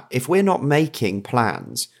was at. If we're not making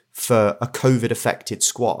plans for a COVID-affected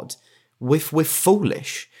squad, we're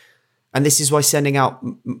foolish. And this is why sending out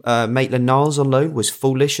Maitland-Niles on loan was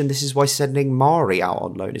foolish, and this is why sending Mari out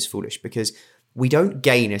on loan is foolish, because we don't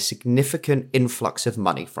gain a significant influx of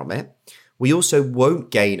money from it. We also won't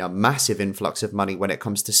gain a massive influx of money when it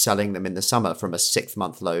comes to selling them in the summer from a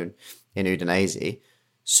 6-month loan in Udinese.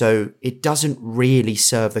 So it doesn't really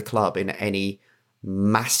serve the club in any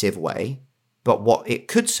massive way. But what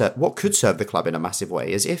could serve the club in a massive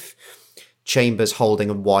way is if Chambers, Holding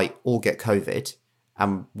and White all get COVID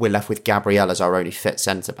and we're left with Gabriel as our only fit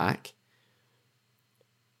centre-back,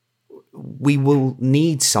 we will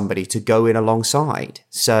need somebody to go in alongside.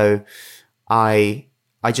 So I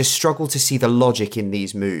just struggle to see the logic in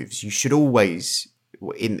these moves. You should always,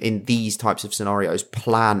 in these types of scenarios,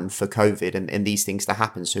 plan for COVID and these things to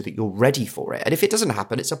happen so that you're ready for it. And if it doesn't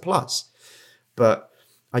happen, it's a plus. But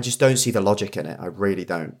I just don't see the logic in it. I really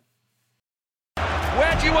don't.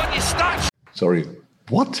 Where do you want your snatch? Sorry,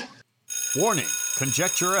 what? Warning,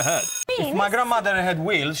 conjecture ahead. If my grandmother had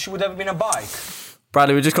wheels, she would have been a bike.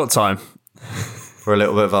 Bradley, we just got time for a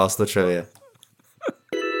little bit of Arsenal trivia.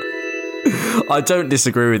 I don't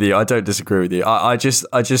disagree with you. I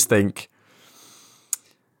just think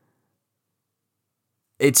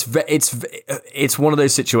it's one of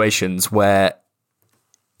those situations where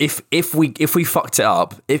if we fucked it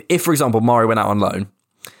up, if for example Mari went out on loan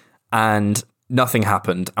and nothing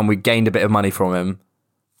happened and we gained a bit of money from him,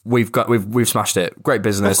 we've smashed it. Great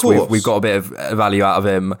business. We've got a bit of value out of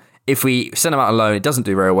him. If we send him out on loan, it doesn't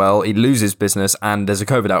do very well. He loses business, and there's a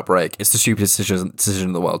COVID outbreak. It's the stupidest decision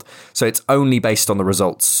in the world. So it's only based on the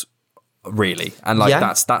results, really, and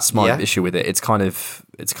that's my issue with it. It's kind of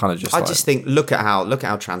just. I just think look at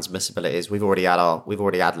how transmissible it is. We've already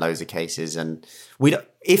had loads of cases, and we don't,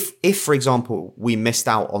 if for example we missed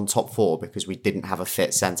out on top four because we didn't have a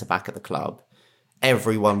fit centre back at the club,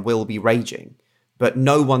 everyone will be raging. But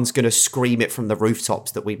no one's going to scream it from the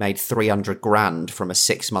rooftops that we made 300 grand from a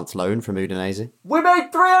 6-month loan from Udinese. We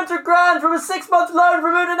made 300 grand from a 6-month loan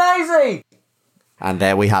from Udinese! And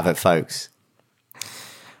there we have it, folks.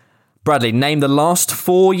 Bradley, name the last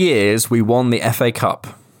 4 years we won the FA Cup.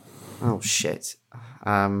 Oh, shit.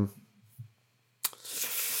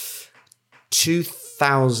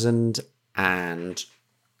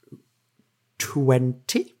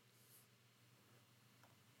 2020?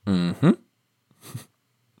 Mm-hmm.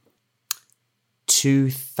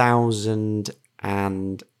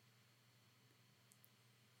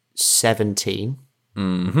 2017.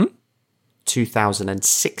 Mm-hmm.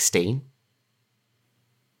 2016.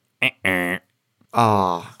 And then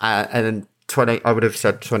I would have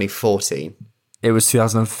said 2014. It was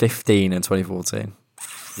 2015 and 2014.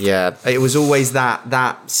 Yeah, it was always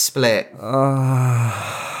that split.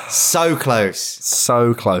 So close.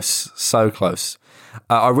 So close.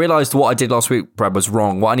 I realised what I did last week, Brad, was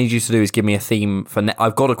wrong. What I need you to do is give me a theme for...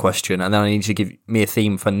 I've got a question, and then I need you to give me a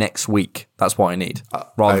theme for next week. That's what I need,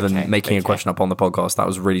 rather than making a question up on the podcast. That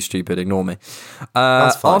was really stupid. Ignore me.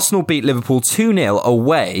 Arsenal beat Liverpool 2-0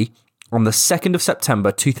 away on the 2nd of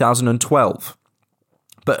September 2012.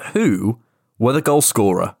 But who were the goal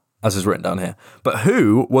scorer, as is written down here? But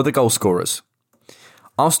who were the goal scorers?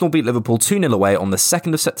 Arsenal beat Liverpool 2-0 away on the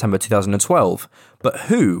 2nd of September 2012. But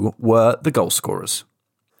who were the goal scorers?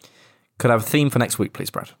 Could I have a theme for next week, please,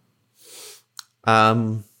 Brad?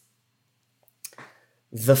 The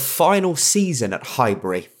final season at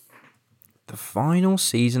Highbury. The final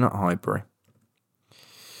season at Highbury.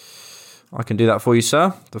 I can do that for you,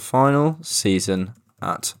 sir. The final season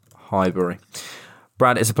at Highbury.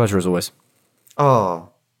 Brad, it's a pleasure as always.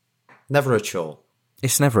 Oh, never a chore.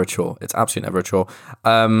 It's never a chore. It's absolutely never a chore.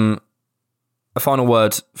 A final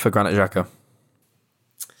word for Granit Xhaka.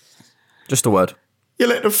 Just a word. You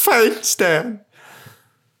let the fans down.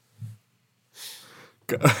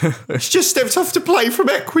 He's just stepped off to play from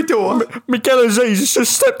Ecuador. Miguel Aziz has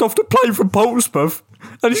just stepped off to play from Portsmouth,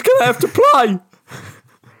 and he's going to have to play.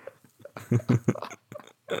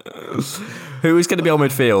 Who is going to be on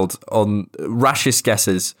midfield? On rashest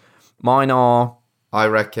guesses, mine are. I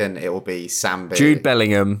reckon it will be Sambi, Jude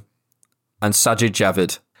Bellingham, and Sajid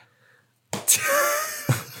Javid.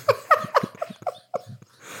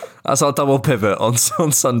 That's our double pivot on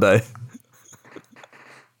Sunday.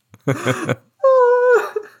 That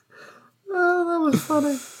was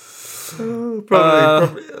funny.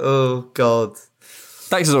 Probably. Oh, God.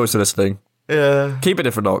 Thanks as always for listening. Yeah. Keep a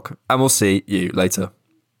different knock, and we'll see you later.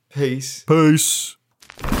 Peace. Peace.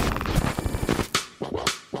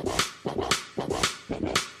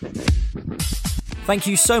 Thank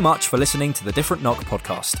you so much for listening to the Different Knock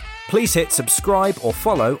podcast. Please hit subscribe or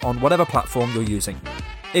follow on whatever platform you're using.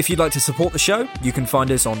 If you'd like to support the show, you can find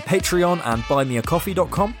us on Patreon and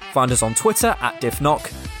buymeacoffee.com, find us on Twitter @diffknock,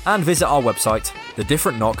 and visit our website,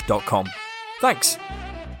 thedifferentknock.com. Thanks.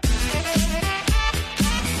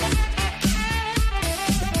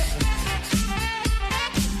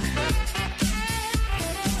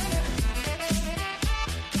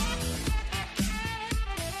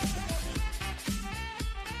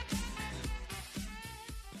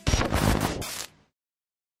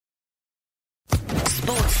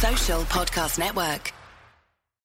 Social Podcast Network.